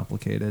overly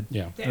complicated.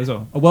 Yeah. It was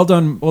a well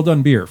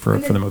done beer for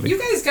the movie. You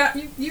guys got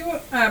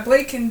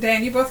Blake and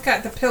Dan. You both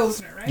got the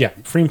Pilsner, right? Yeah,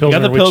 Freem Pilsner. You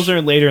got the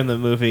Pilsner later in the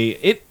movie.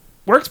 It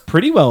works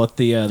pretty well with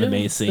the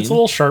main scene. It's a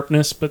little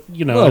sharpness, but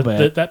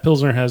that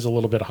Pilsner has a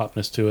little bit of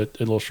hotness to it,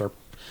 a little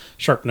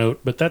sharp note.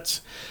 But that's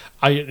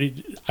I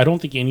don't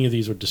think any of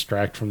these would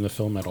distract from the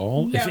film at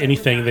all. No, if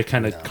anything, they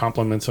kind of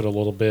complements it a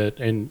little bit,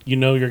 and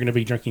you're going to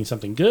be drinking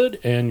something good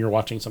and you're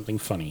watching something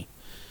funny.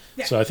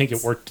 Yeah. So I think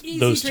it worked Easy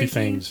those drinking, two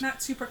things.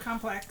 Not super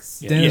complex.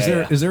 Dan,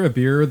 is there a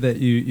beer that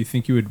you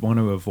think you would want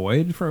to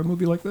avoid for a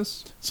movie like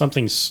this?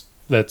 Something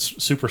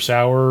that's super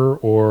sour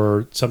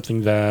or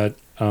something that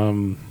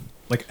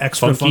like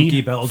extra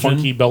funky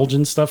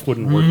Belgian stuff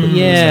wouldn't work with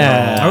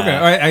Yeah. Okay,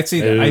 I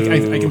see that.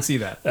 I can see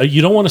that.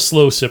 You don't want a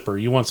slow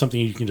sipper. You want something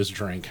you can just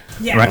drink.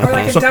 Yeah, Right. or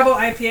like a double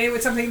IPA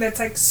with something that's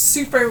like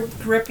super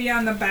grippy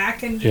on the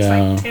back and just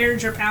like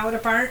tears your palate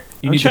apart.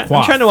 I'm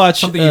trying to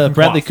watch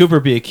Bradley Cooper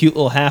be a cute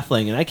little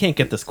halfling, and I can't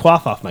get this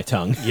quaff off my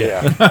tongue.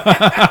 Yeah.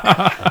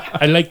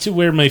 I like to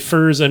wear my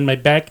furs on my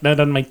back, not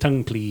on my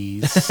tongue,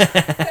 please.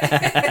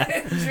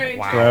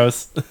 Wow.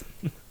 Gross.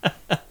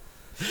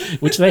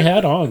 Which they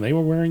had on. They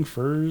were wearing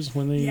furs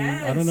when they.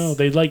 Yes. I don't know.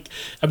 They like.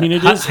 I mean,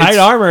 it is hide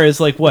armor is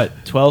like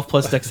what 12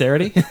 plus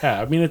dexterity.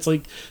 Yeah, I mean it's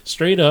like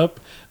straight up.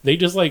 They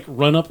just like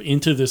run up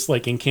into this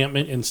like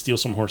encampment and steal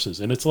some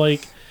horses, and it's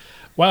like,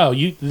 wow,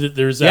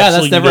 there's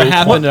that's never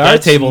happened at our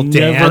table.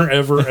 Never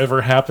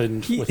ever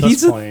happened with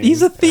us playing.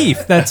 He's a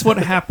thief. That's what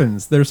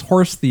happens. There's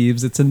horse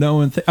thieves. It's a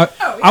known thing.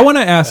 I want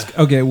to ask.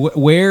 Okay,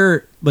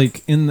 where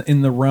like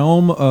in the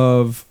realm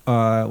of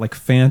like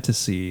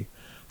fantasy.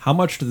 How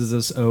much does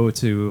this owe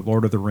to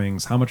Lord of the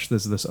Rings? How much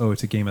does this owe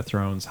to Game of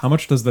Thrones? How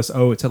much does this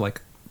owe to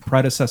like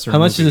predecessor How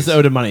much movies? does this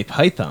owe to Monty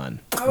Python?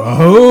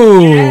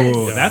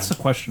 Yes. That's a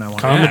question I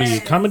want to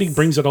ask. Comedy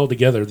brings it all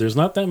together. There's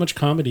not that much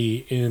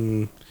comedy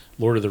in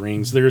Lord of the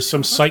Rings. There's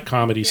some sight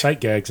comedy, sight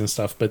gags and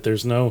stuff, but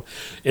there's no.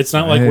 It's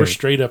not like we're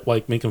straight up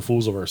like making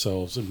fools of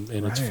ourselves, and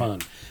it's fun.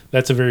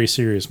 That's a very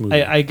serious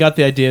movie. I got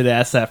the idea to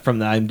ask that from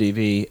the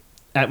IMDb.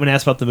 When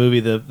asked about the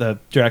movie, the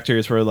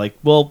directors were like,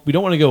 "Well, we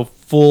don't want to go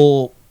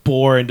full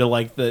bore into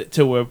like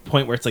to a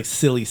point where it's like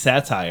silly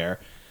satire.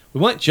 We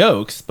want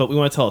jokes, but we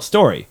want to tell a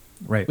story.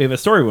 Right. We have a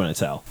story we want to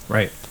tell.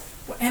 Right.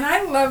 And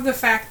I love the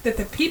fact that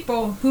the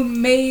people who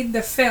made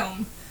the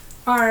film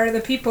are the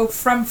people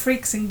from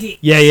Freaks and Geeks.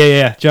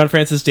 Yeah. John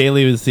Francis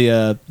Daly was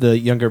the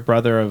younger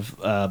brother of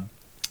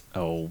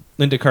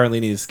Linda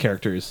Cardellini's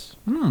character's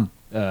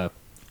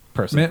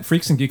person. Man,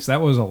 Freaks and Geeks,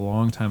 that was a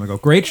long time ago.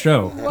 Great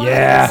show.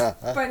 Yeah.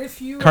 But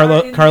if you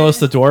Carlos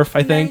the Dwarf,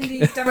 I think.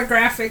 90s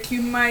demographic,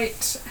 you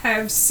might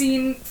have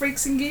seen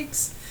Freaks and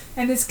Geeks,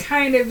 and this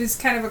kind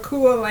of a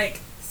cool like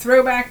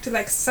throwback to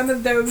like some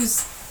of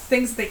those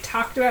things they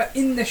talked about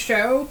in the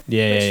show, which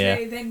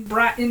they then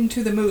brought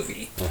into the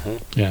movie.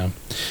 Yeah.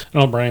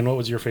 Oh, Brian, what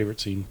was your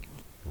favorite scene?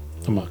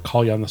 I'm gonna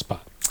call you on the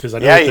spot because I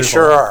know you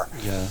sure are.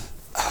 Yeah.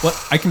 Well,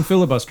 I can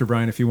filibuster,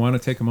 Brian, if you want to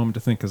take a moment to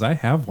think, because I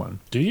have one.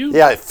 Do you?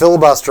 Yeah,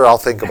 filibuster. I'll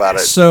think about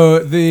it. So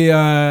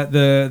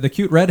the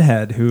cute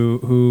redhead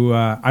who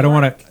I don't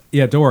want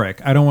to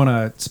Doric. I don't want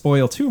to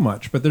spoil too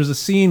much, but there's a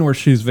scene where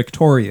she's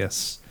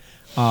victorious,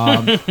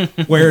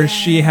 where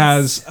she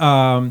has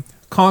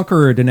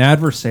conquered an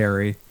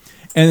adversary,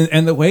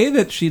 and the way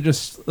that she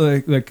just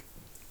like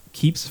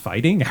keeps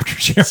fighting after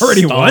she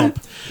already won.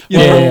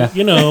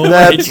 You know,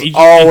 that's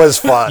always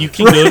fun. You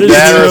can go to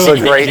that zero. is a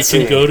great you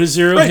scene. can go to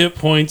zero hit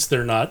points.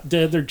 They're not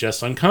dead. They're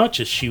just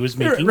unconscious. She was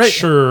making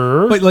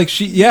sure. But like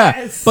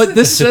but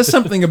this says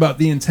something about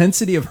the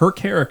intensity of her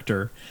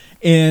character,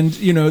 and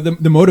you know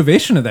the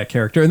motivation of that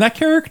character, and that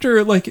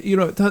character like you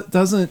know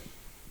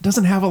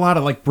doesn't have a lot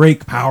of like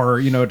break power,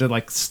 you know, to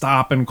like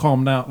stop and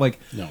calm down. Like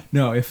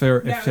no, if they're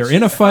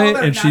in a fight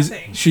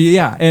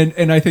and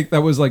and I think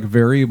that was like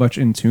very much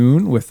in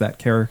tune with that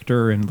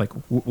character and like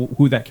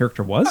who that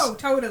character was. Oh,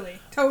 totally,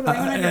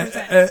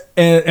 100%.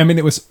 And I mean,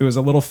 it was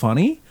a little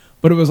funny,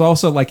 but it was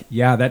also like,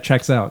 that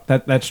checks out.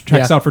 That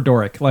checks out for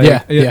Doric.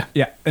 Like, and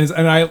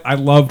I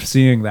loved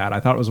seeing that. I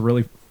thought it was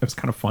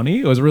kind of funny.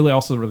 It was really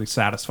also really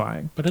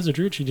satisfying. But as a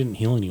druid, she didn't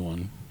heal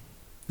anyone.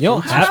 You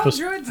don't have to.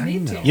 Druids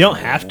need to. You don't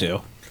have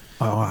to.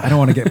 Oh, I don't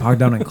want to get bogged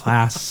down in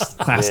class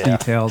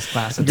details.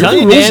 Class. You're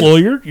a rules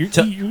lawyer. You're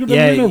you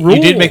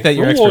did make that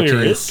your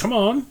expertise. Come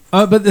on.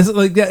 But this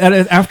like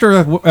after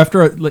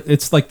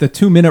it's like the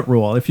 2-minute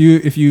rule. If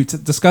you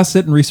discuss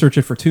it and research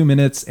it for 2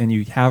 minutes and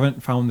you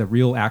haven't found the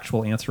real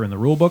actual answer in the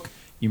rule book,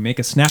 you make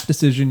a snap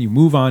decision, you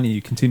move on, and you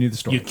continue the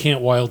story. You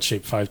can't wild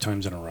shape 5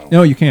 times in a row.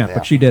 No, you can't.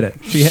 But she did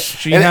it.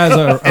 She has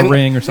a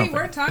ring or something.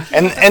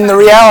 And the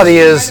reality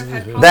is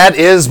that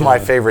is my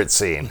favorite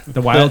scene.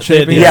 The wild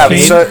shaping. Yeah.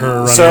 So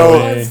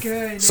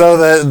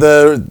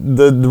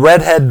the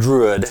redhead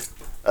druid,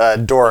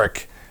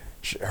 Doric,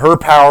 her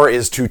power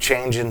is to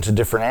change into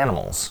different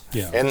animals.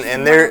 Yeah.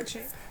 And there,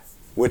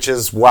 which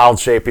is wild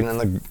shaping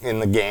in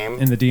the game.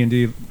 In the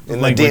D&D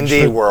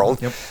D&D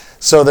world. Yep.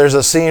 So there's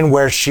a scene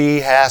where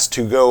she has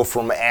to go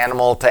from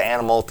animal to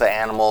animal to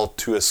animal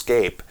to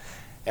escape.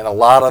 And a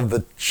lot of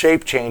the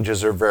shape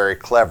changes are very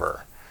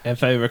clever.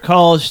 If I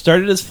recall, she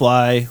started as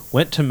fly,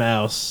 went to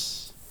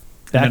mouse,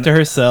 back to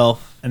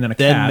herself, and then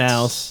then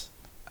mouse,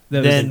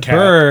 then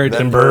bird,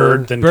 then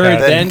bird,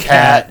 then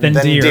cat, then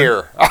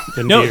deer.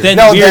 Then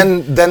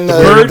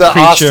the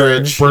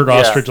ostrich. Bird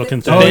ostrich will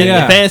continue.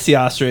 The fantasy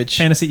ostrich.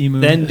 Fantasy emu.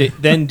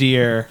 Then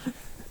deer.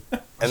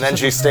 And then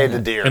she stayed a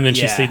deer. And then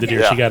she stayed the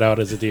deer. Yeah. She got out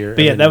as a deer.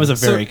 But that was a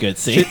very good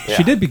scene.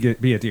 She did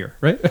be a deer,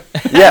 right?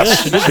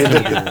 Yes, she did.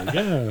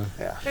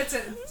 Yeah. It's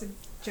a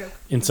joke.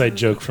 Inside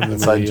joke from the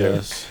Inside movie. joke.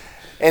 Yes.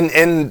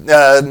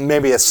 And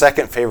maybe a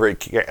second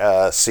favorite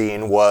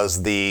scene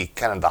was the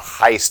kind of the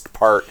heist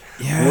part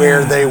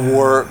where they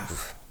were.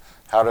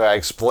 how do I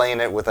explain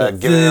it without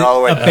giving it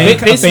all away? A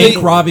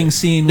bank robbing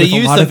scene with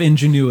a lot of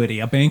ingenuity.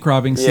 A bank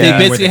robbing scene. They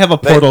basically have a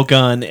portal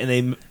gun and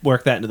they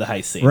work that into the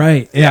heist scene.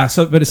 Right. Yeah.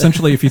 So, but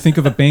essentially, if you think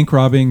of a bank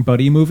robbing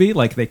buddy movie,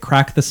 like they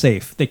crack the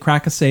safe. They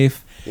crack a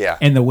safe. Yeah.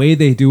 And the way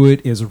they do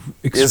it is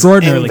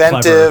extraordinarily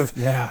inventive. clever.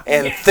 Yeah.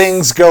 And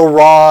things go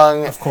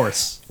wrong. Of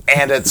course.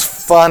 And it's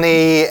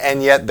funny,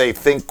 and yet they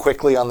think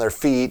quickly on their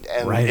feet,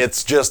 and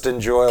it's just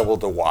enjoyable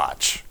to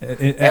watch. And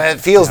it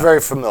feels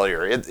very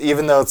familiar.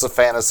 Even though it's a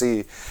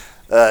fantasy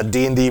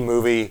D&D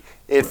movie,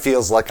 it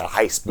feels like a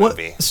heist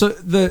movie. Well, so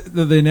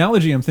the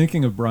analogy I'm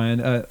thinking of,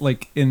 Brian,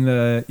 like in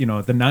the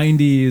the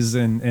 90s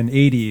and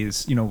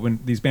 80s, when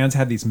these bands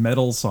had these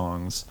metal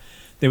songs,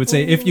 they would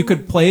say if you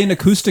could play an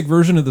acoustic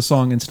version of the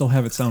song and still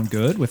have it sound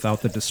good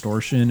without the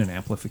distortion and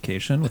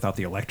amplification, without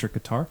the electric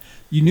guitar,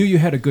 you knew you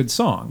had a good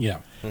song. Yeah.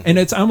 Mm-hmm. And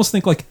I almost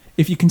think like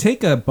if you can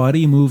take a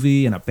buddy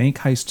movie and a bank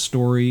heist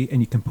story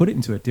and you can put it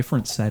into a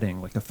different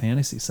setting, like a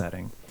fantasy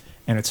setting,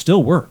 and it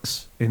still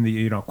works in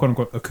the quote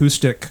unquote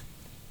acoustic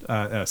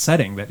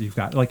setting that you've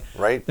got, like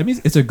that means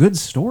it's a good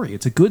story.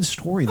 It's a good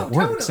story that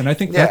works, and I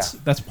think that's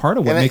part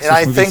of what makes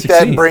this movie succeed.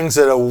 That brings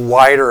it a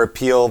wider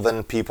appeal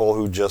than people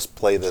who just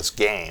play this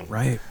game,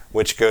 right?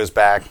 Which goes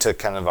back to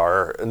kind of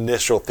our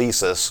initial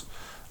thesis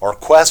or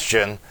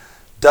question: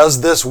 does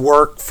this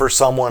work for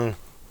someone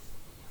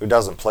who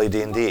doesn't play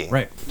D&D?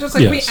 Right. Just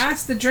like we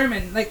asked the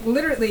German, like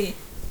literally,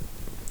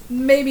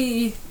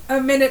 maybe a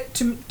minute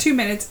to 2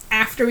 minutes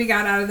after we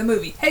got out of the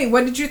movie. Hey,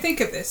 what did you think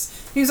of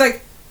this? He was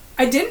like,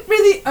 I didn't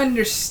really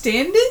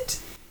understand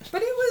it,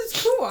 but it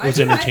was cool. It was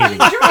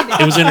entertaining. I enjoyed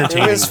it. It was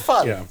entertaining. It was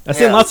fun. Yeah. I've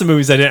seen lots of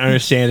movies I didn't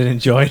understand and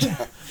enjoyed.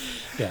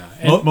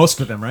 Yeah. Most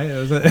of them, right?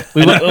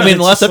 The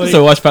last episode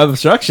we watched 5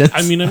 Obstructions.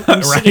 I mean,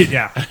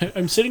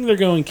 I'm sitting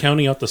there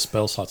counting out the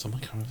spell slots. I'm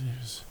like, I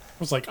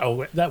was like,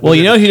 oh, that. Well,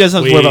 he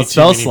doesn't have to worry about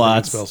spell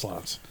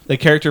slots. The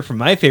character from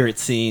my favorite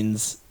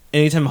scenes,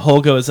 anytime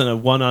Holgo is in a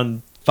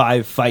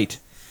 1-on-5 fight.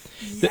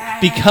 Yes.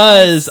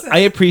 Because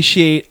I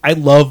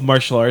love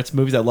martial arts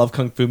movies. I love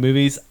kung fu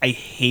movies. I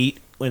hate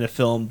when a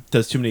film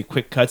does too many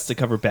quick cuts to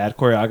cover bad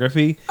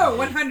choreography. Oh,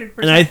 100%.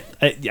 And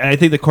I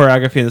think the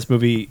choreography in this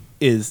movie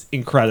is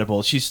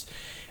incredible. She's,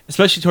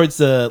 especially towards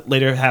the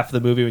later half of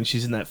the movie when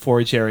she's in that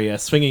forge area,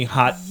 swinging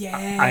hot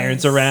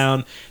irons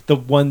around. The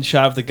one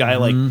shot of the guy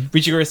like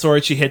reaching for a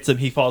sword, she hits him,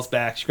 he falls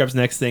back. She grabs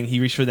the next thing, he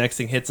reaches for the next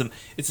thing, hits him.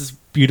 It's this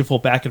beautiful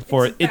back and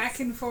forth.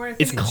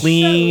 It's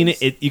clean.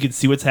 You can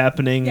see what's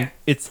happening. Yeah.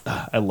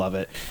 I love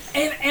it.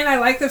 And I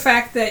like the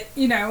fact that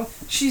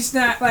she's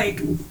not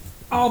like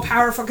all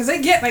powerful because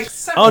they get like.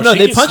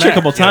 They punch her a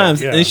couple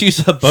times and then she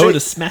uses a bow to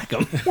smack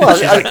them.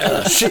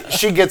 Well,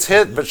 she gets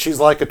hit, but she's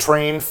like a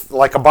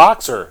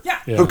boxer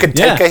who can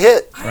take a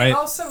hit. I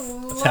also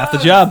love half the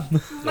job.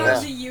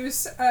 Love the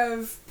use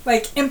of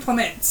like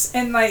implements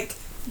and like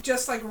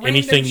just like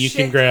anything you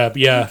can grab.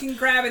 Yeah, you can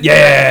grab it.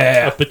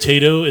 Yeah, a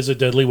potato is a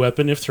deadly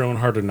weapon if thrown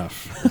hard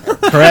enough.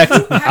 Correct.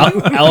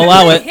 I'll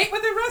allow it. Hit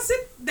with a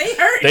russet, they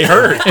hurt. They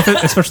hurt,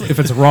 especially if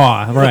it's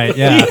raw. Right?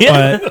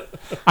 Yeah. But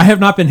I have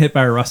not been hit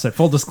by a russet.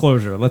 Full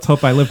disclosure. Let's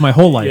hope I live my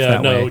whole life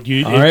that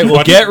way. All right,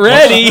 well, get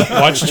ready.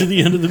 Watch to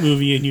the end of the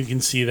movie, and you can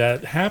see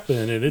that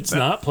happen, and it's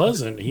not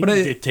pleasant.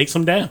 It takes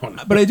him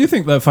down. But I do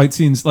think the fight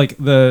scenes, like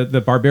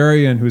the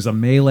barbarian who's a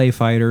melee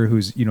fighter,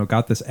 who's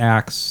got this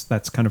axe,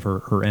 that's kind of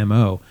her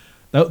MO.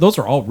 Those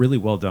are all really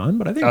well done,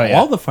 but I think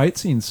all the fight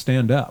scenes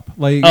stand up.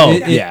 Like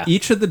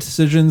each of the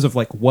decisions of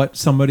like what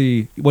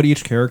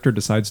each character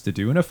decides to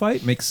do in a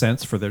fight makes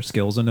sense for their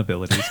skills and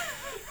abilities.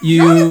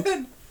 Right.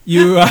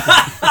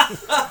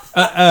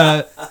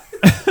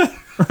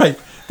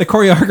 The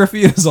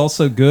choreography is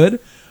also good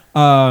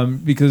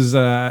because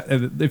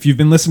if you've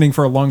been listening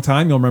for a long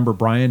time, you'll remember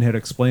Brian had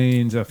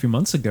explained a few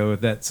months ago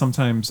that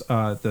sometimes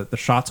the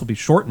shots will be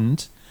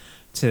shortened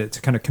to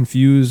kind of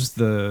confuse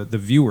the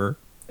viewer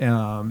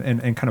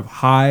and kind of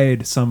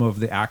hide some of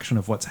the action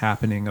of what's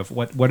happening, of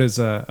what is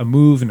a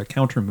move and a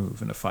counter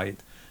move in a fight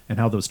and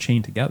how those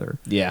chain together.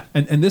 Yeah.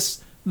 And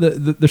this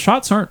the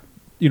shots aren't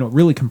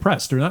really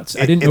compressed. They're not.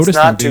 I didn't notice. It's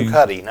not too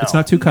cutty. No, it's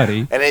not too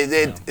cutty. And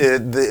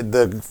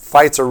the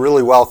fights are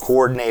really well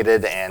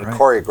coordinated and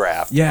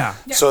choreographed. Yeah.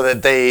 So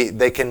that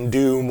they can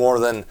do more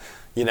than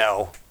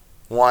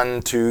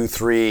 1, 2,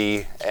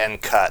 3 and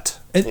cut.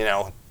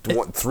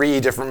 3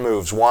 different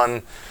moves.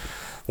 One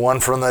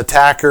from the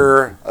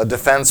attacker, a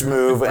defense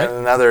move, and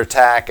another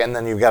attack, and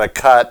then you've got to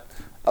cut.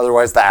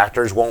 Otherwise, the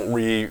actors won't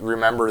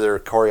remember their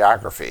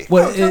choreography.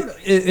 Well,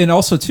 and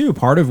also, too,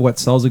 part of what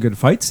sells a good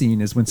fight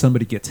scene is when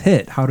somebody gets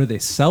hit, how do they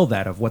sell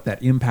that, of what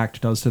that impact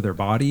does to their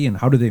body, and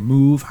how do they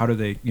move? How do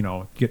they,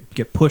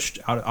 get pushed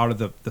out of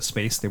the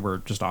space they were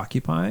just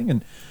occupying?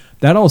 And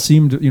that all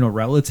seemed,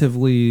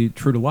 relatively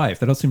true to life.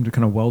 That all seemed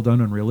kind of well done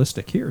and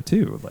realistic here,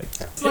 too.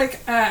 It's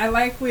like, I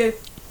like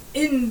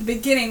in the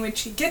beginning when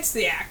she gets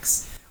the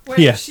axe,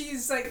 where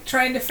she's like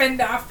trying to fend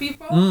off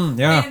people, and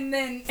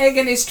then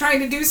Egan is trying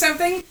to do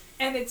something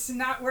and it's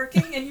not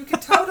working, and you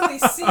can totally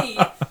see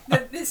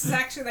that this is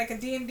actually like a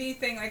D&D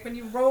thing, like when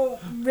you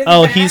roll really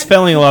bad, he's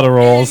failing a lot of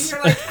rolls.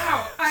 And you're like,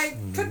 ow, I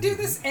could do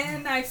this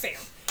and I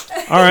failed.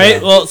 All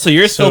right. Well, so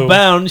you're still So-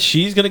 bound.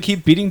 She's gonna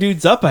keep beating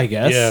dudes up, I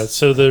guess. Yeah,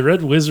 so the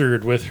Red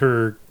Wizard with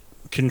her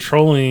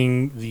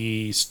controlling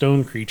the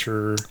stone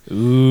creature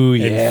Ooh,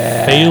 and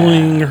yeah.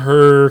 failing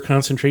her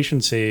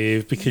concentration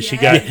save because she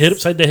got Yes. hit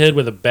upside the head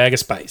with a bag of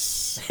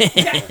spice.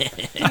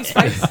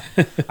 Spice.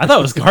 I thought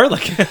it was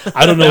garlic.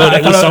 I don't know what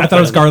it was. I thought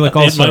it was garlic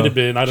also. It might have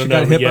been. I don't She know.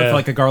 got hit yeah. by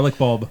like a garlic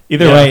bulb.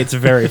 Either Yeah. way, it's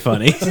very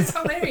funny. It's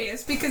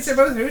hilarious because they're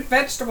both root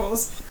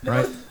vegetables. They're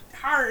Right. both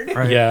hard.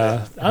 Right.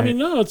 Yeah, I mean,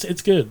 no,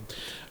 it's good.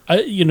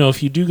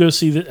 If you do go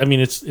see that, I mean,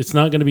 it's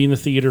not going to be in the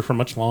theater for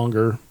much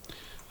longer.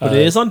 But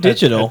it is on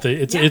digital.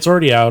 It's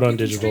already out on You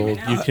can stream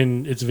digital. it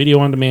out. It's video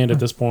on demand at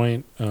this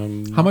point.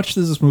 How much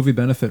does this movie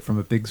benefit from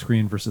a big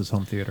screen versus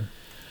home theater?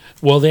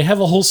 Well, they have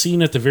a whole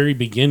scene at the very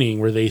beginning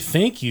where they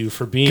thank you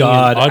for being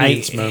God, an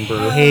audience I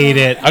member. hate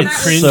it. I'm It's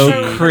cringy. so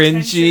So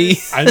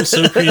cringy. I'm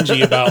so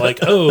cringy about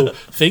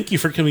thank you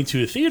for coming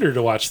to a theater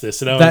to watch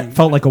this. And That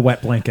felt like a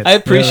wet blanket. I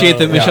appreciate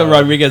that Michelle Yeah.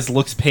 Rodriguez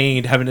looks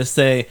pained having to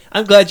say,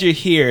 "I'm glad you're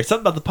here."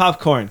 Something about the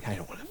popcorn. I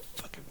don't want to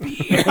fucking be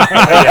here.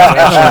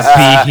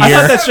 I be thought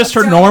here. that's just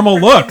her normal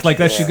look, like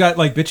that she got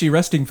like bitchy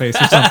resting face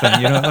or something.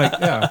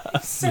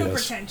 So Yes.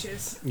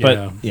 pretentious.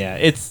 But yeah,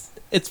 it's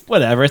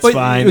whatever. It's But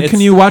fine. can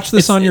It's- you watch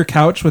this it's- on your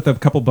couch with a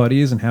couple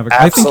buddies and have a?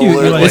 Absolutely. I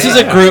think you like, This is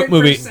a group 100%.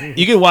 movie.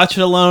 You can watch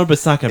it alone, but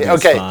it's not going to be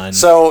Okay, as fun.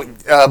 so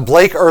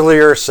Blake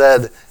earlier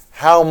said,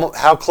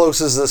 how close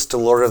is this to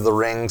Lord of the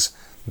Rings?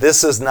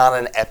 This is not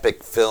an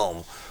epic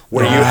film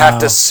where you have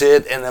to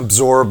sit and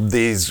absorb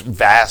these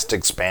vast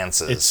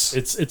expanses.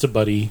 it's a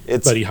buddy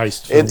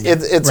heist It,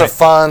 film. it's a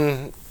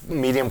fun,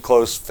 medium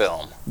close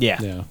film. yeah.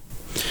 Yeah.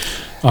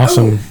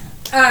 Awesome.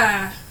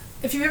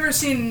 If you've ever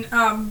seen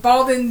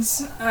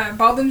Balden's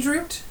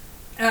Root,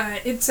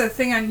 it's a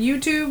thing on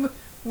YouTube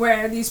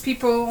where these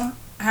people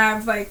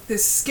have like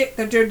this skit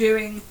that they're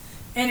doing,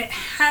 and it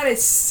had a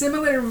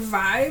similar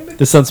vibe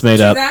This sounds made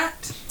to up.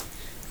 that.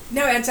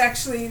 No, it's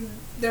actually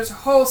there's a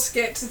whole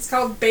skit. It's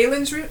called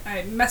Balin's Root.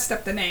 I messed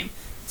up the name.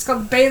 It's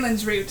called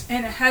Balin's Root,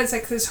 and it has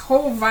like this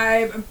whole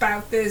vibe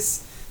about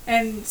this,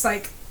 and it's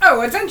like,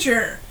 oh,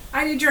 adventure.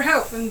 I need your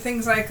help and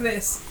things like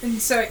this,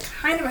 and so it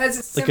kind of has a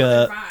Like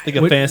similar a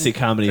vibe. fantasy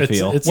comedy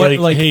feel. It's What, like,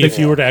 like hey, the- if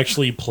you were to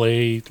actually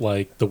play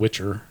like The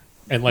Witcher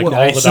and like Well,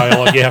 all the nice.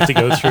 dialogue you have to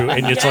go through,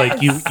 and it's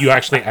like you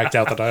actually act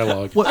out the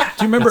dialogue. What,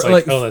 do you remember It's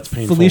like, oh, that's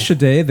painful. Felicia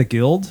Day, The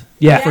Guild?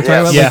 Yeah. We're talking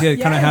about Yeah. like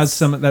it kind of Yes. has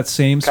some that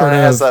same sort Kind of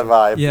of has that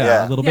vibe.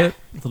 yeah, a little Yeah. bit,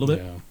 a little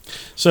bit. Yeah.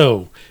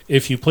 So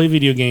if you play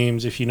video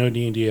games, if you know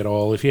D&D at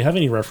all, if you have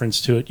any reference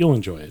to it, you'll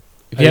enjoy it.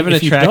 If you have an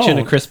If attraction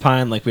to don't- Chris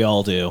Pine, like we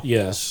all do.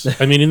 Yes,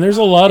 I mean, and there's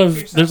a lot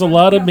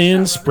of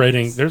man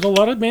spreading. There's a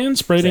lot of man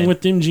spreading Same. with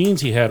them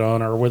jeans he had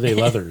on, or were they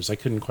leathers? I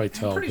couldn't quite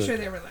tell. I'm pretty but, sure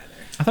they were leather.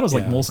 I thought it was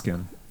like Yeah.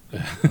 moleskin.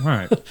 All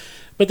right.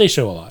 but they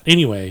show a lot.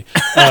 Anyway,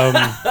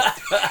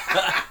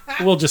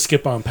 we'll just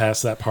skip on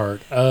past that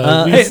part.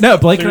 Hey, no,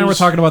 Blake and I were there's-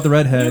 talking about the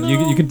redhead.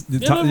 You could, you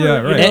talk, know,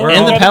 yeah, you right. know, And, We're and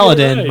all- the right.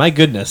 Paladin, my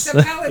goodness.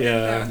 The paladin,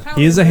 Yeah. though.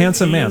 He is a Paladin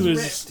handsome He man.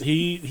 was-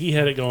 he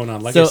had it going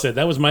on. Like So- I said,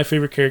 that was my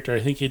favorite character. I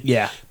think it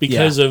Yeah,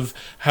 because of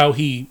how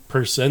he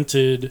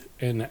presented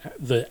and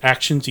the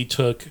actions he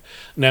took.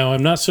 Now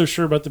I'm not so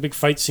sure about the big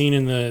fight scene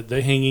in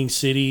the hanging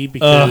city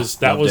because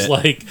that loved was it.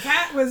 like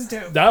That was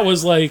dope. that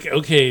was like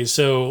okay.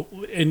 So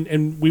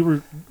and we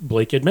were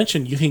Blake had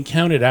mentioned you can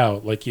count it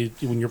out like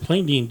when you're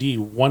playing D&D,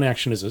 one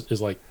action is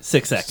like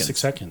 6 seconds. 6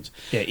 seconds.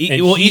 Yeah.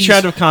 And Well, each he's-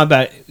 round of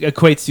combat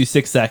equates to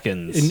 6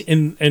 seconds.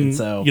 And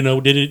so- you know,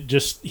 did it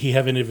just he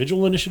have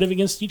individual initiative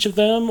against each of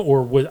them,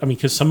 or what? I mean,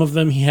 because some of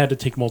them he had to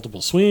take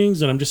multiple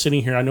swings, and I'm just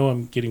sitting here. I know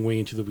I'm getting way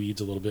into the weeds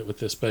a little bit with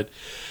this, but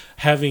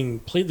having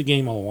played the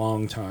game a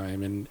long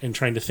time and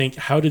trying to think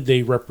how did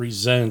they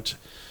represent,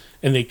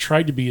 and they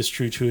tried to be as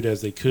true to it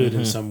as they could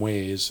in some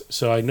ways.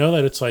 So I know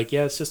that it's like,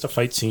 yeah, it's just a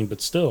fight scene,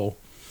 but still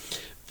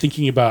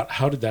thinking about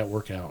how did that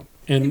work out,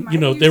 and you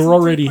know, they were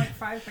already.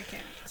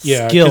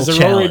 Yeah, Skill because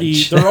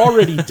challenge. they're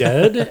already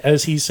dead,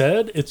 as he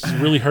said. It's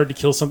really hard to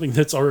kill something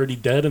that's already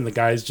dead, and the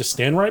guys just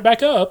stand right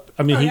back up.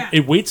 I mean,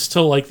 it waits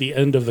till like the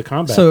end of the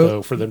combat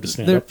though for them to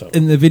stand up. Though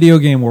in the video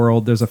game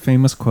world, there's a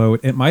famous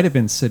quote. It might have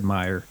been Sid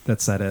Meier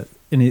that said it,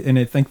 and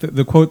I think that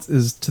the quote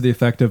is to the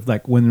effect of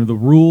like, when the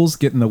rules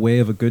get in the way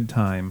of a good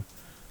time,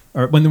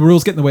 or when the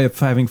rules get in the way of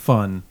having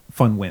fun,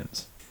 fun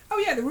wins. Oh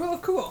yeah, the rule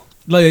of cool.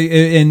 Like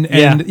and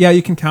yeah,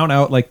 you can count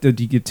out like you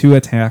get 2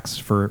 attacks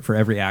for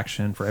every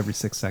action for every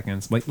 6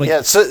 seconds. Like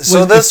Yeah, so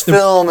when this it's the-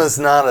 film is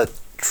not a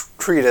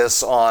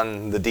treatise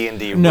on the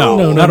D&D No,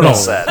 rule not at all.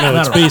 set. no,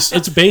 not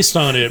it's based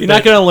on it. You're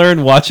not going to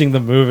learn watching the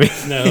movie.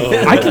 No,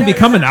 I can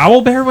become an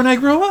owl bear when I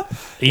grow up.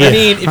 yeah. I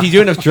mean, if you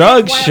do enough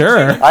drugs,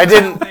 sure.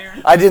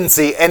 I didn't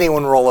see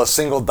anyone roll a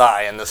single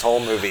die in this whole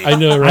movie. I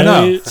know, right?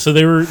 I know. So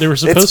they were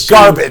supposed It's to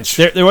garbage.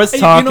 There was Hey,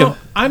 talk you know, of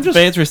I'm just-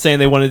 fans were saying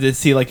they wanted to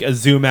see like a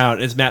zoom out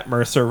as Matt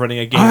Mercer running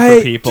a game I-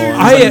 for people. dude,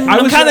 And I- it's like, I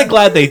I'm was- kind of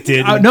glad they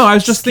did. No, I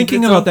was just keep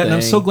thinking its about own that, and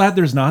I'm thing. so glad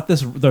there's not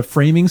the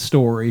framing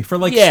story for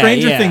like Yeah,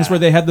 Stranger yeah. Things where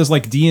they had this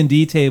like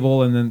D&D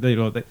table, and then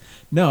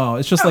no,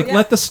 it's just Oh, like yeah.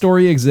 let the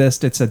story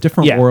exist. It's a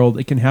different Yeah. world.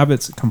 It can have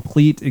its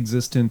complete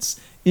existence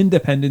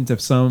independent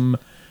of some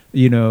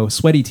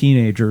sweaty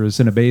teenagers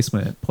in a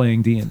basement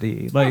playing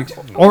D&D,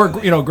 or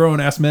grown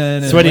ass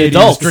men and Sweaty ladies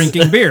adults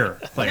drinking beer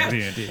playing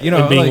D&D.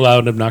 And being loud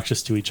and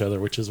obnoxious to each other,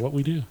 which is what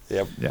we do.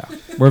 Yep. Yeah,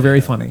 we're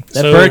very funny.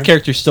 That bird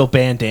character's still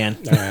banned, Dan.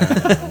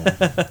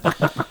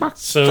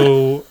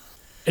 So,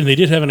 and they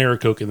did have an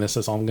Aarocoke in this.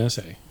 That's all I'm going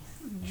to say.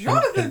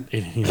 Jonathan.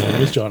 And his name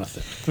was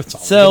Jonathan. That's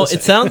all. So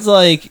it sounds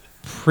like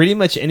pretty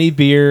much any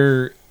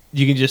beer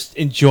you can just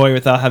enjoy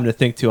without having to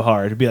think too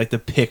hard. It'd be like the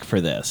pick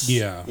for this.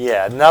 Yeah.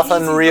 Yeah,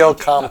 nothing real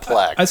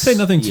complex. I'd say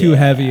nothing too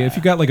heavy. If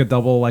you got like a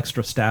double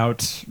extra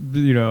stout,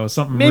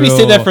 something Maybe real...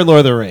 save that for Lord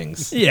of the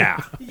Rings.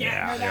 Yeah.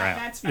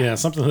 That's fine. Yeah,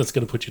 something that's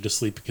going to put you to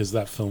sleep because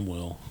that film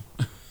will.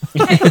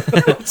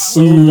 It's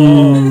so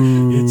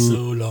long. It's so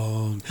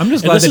long. I'm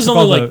just glad they took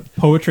all the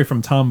poetry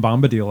from Tom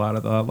Bombadil out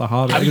of the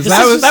Hobbit. Because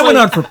that went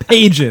on for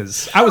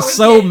pages. I was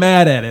so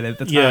mad at it at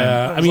the time.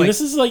 Yeah, I mean,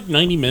 this is like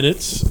 90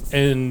 minutes,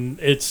 and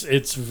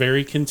it's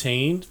very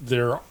contained.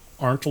 There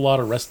aren't a lot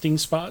of resting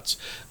spots.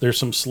 There's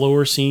some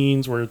slower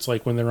scenes where it's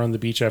like when they're on the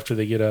beach after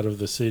they get out of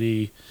the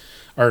city,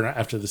 or not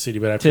after the city,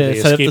 but after they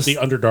escape the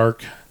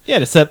Underdark. Yeah,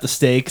 to set up the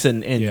stakes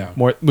and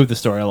move the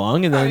story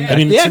along, and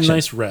then it's a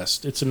nice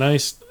rest. It's a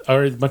nice,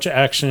 a bunch of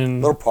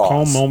action,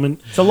 calm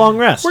moment. It's a long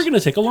rest. We're going to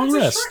take a long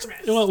rest.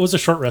 Well, it was a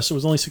short rest. It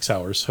was only 6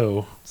 hours,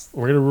 so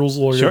we're going to rules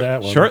lawyer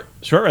that one. Short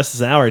rest is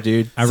an hour,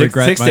 dude. I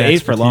regret 6 my to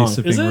 8 for long.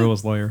 of being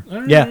rules lawyer.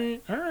 All right, yeah.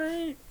 All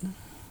right.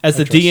 As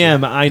the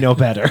DM, I know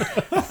better.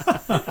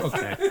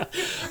 Okay.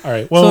 All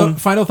right. Well, so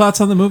final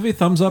thoughts on the movie?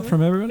 Thumbs up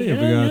from everybody?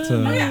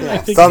 I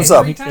think Thumbs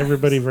up.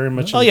 Everybody very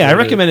much. Oh yeah, I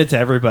recommend it to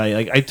everybody.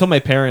 Like I told my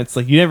parents,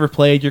 you never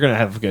played, you're gonna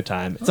have a good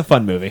time. It's a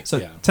fun movie.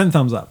 So 10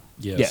 thumbs up.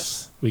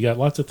 Yes. We got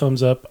lots of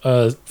thumbs up.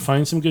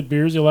 Find some good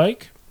beers you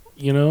like.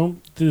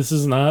 This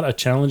is not a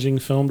challenging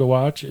film to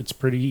watch. It's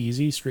pretty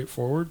easy,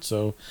 straightforward.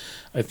 So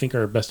I think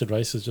our best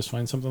advice is just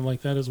find something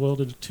like that as well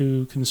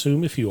to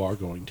consume if you are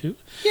going to.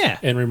 Yeah.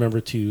 And remember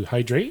to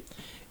hydrate.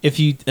 If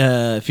you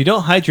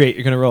don't hydrate,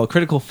 you're going to roll a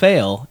critical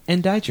fail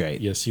and dihydrate.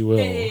 Yes, you will.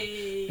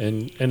 Hey.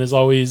 And as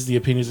always, the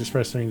opinions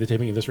expressed during the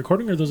taping of this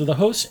recording are those of the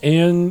hosts.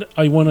 And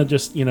I want to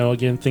just,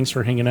 again, thanks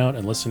for hanging out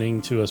and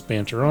listening to us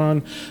banter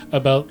on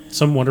about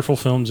some wonderful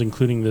films,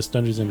 including this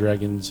Dungeons &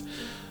 Dragons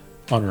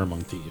Honor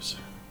Among Thieves.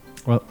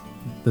 Well,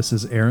 this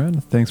is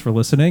Aaron. Thanks for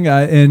listening.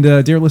 And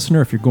dear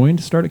listener, if you're going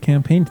to start a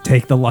campaign,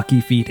 take the lucky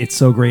feat. It's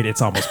so great,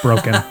 it's almost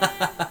broken.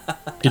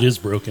 It is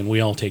broken.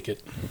 We all take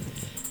it.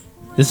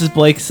 This is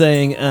Blake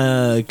saying,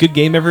 good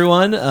game,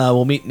 everyone.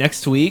 We'll meet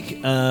next week.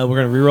 We're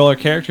going to reroll our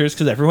characters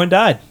because everyone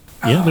died.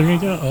 Yeah, there you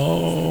go.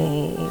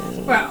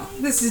 Oh. Well,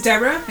 this is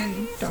Deborah,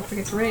 and don't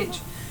forget to rage.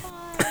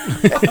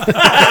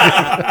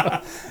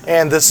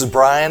 And this is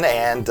Brian,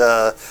 and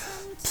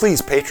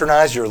please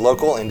patronize your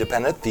local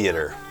independent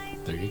theater.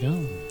 There you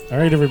go. All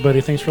right,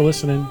 everybody. Thanks for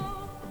listening.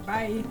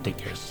 Bye. Take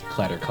care.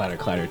 Clatter, clatter,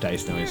 clatter,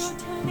 dice noise.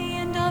 Till the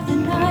end of the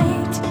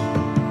night,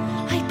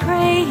 I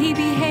pray he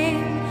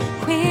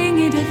behave,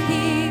 winged of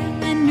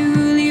heel, and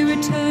newly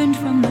returned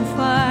from the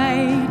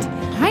fight.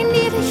 I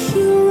need a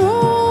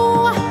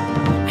hero.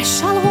 I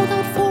shall hold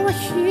out for a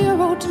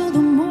hero till the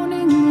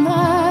morning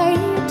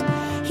light.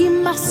 He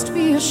must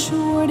be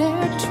assured,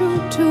 ere true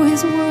to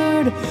his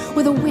word,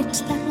 with a wit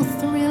that will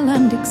thrill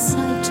and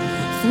excite,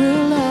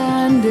 thrill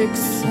and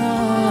excite.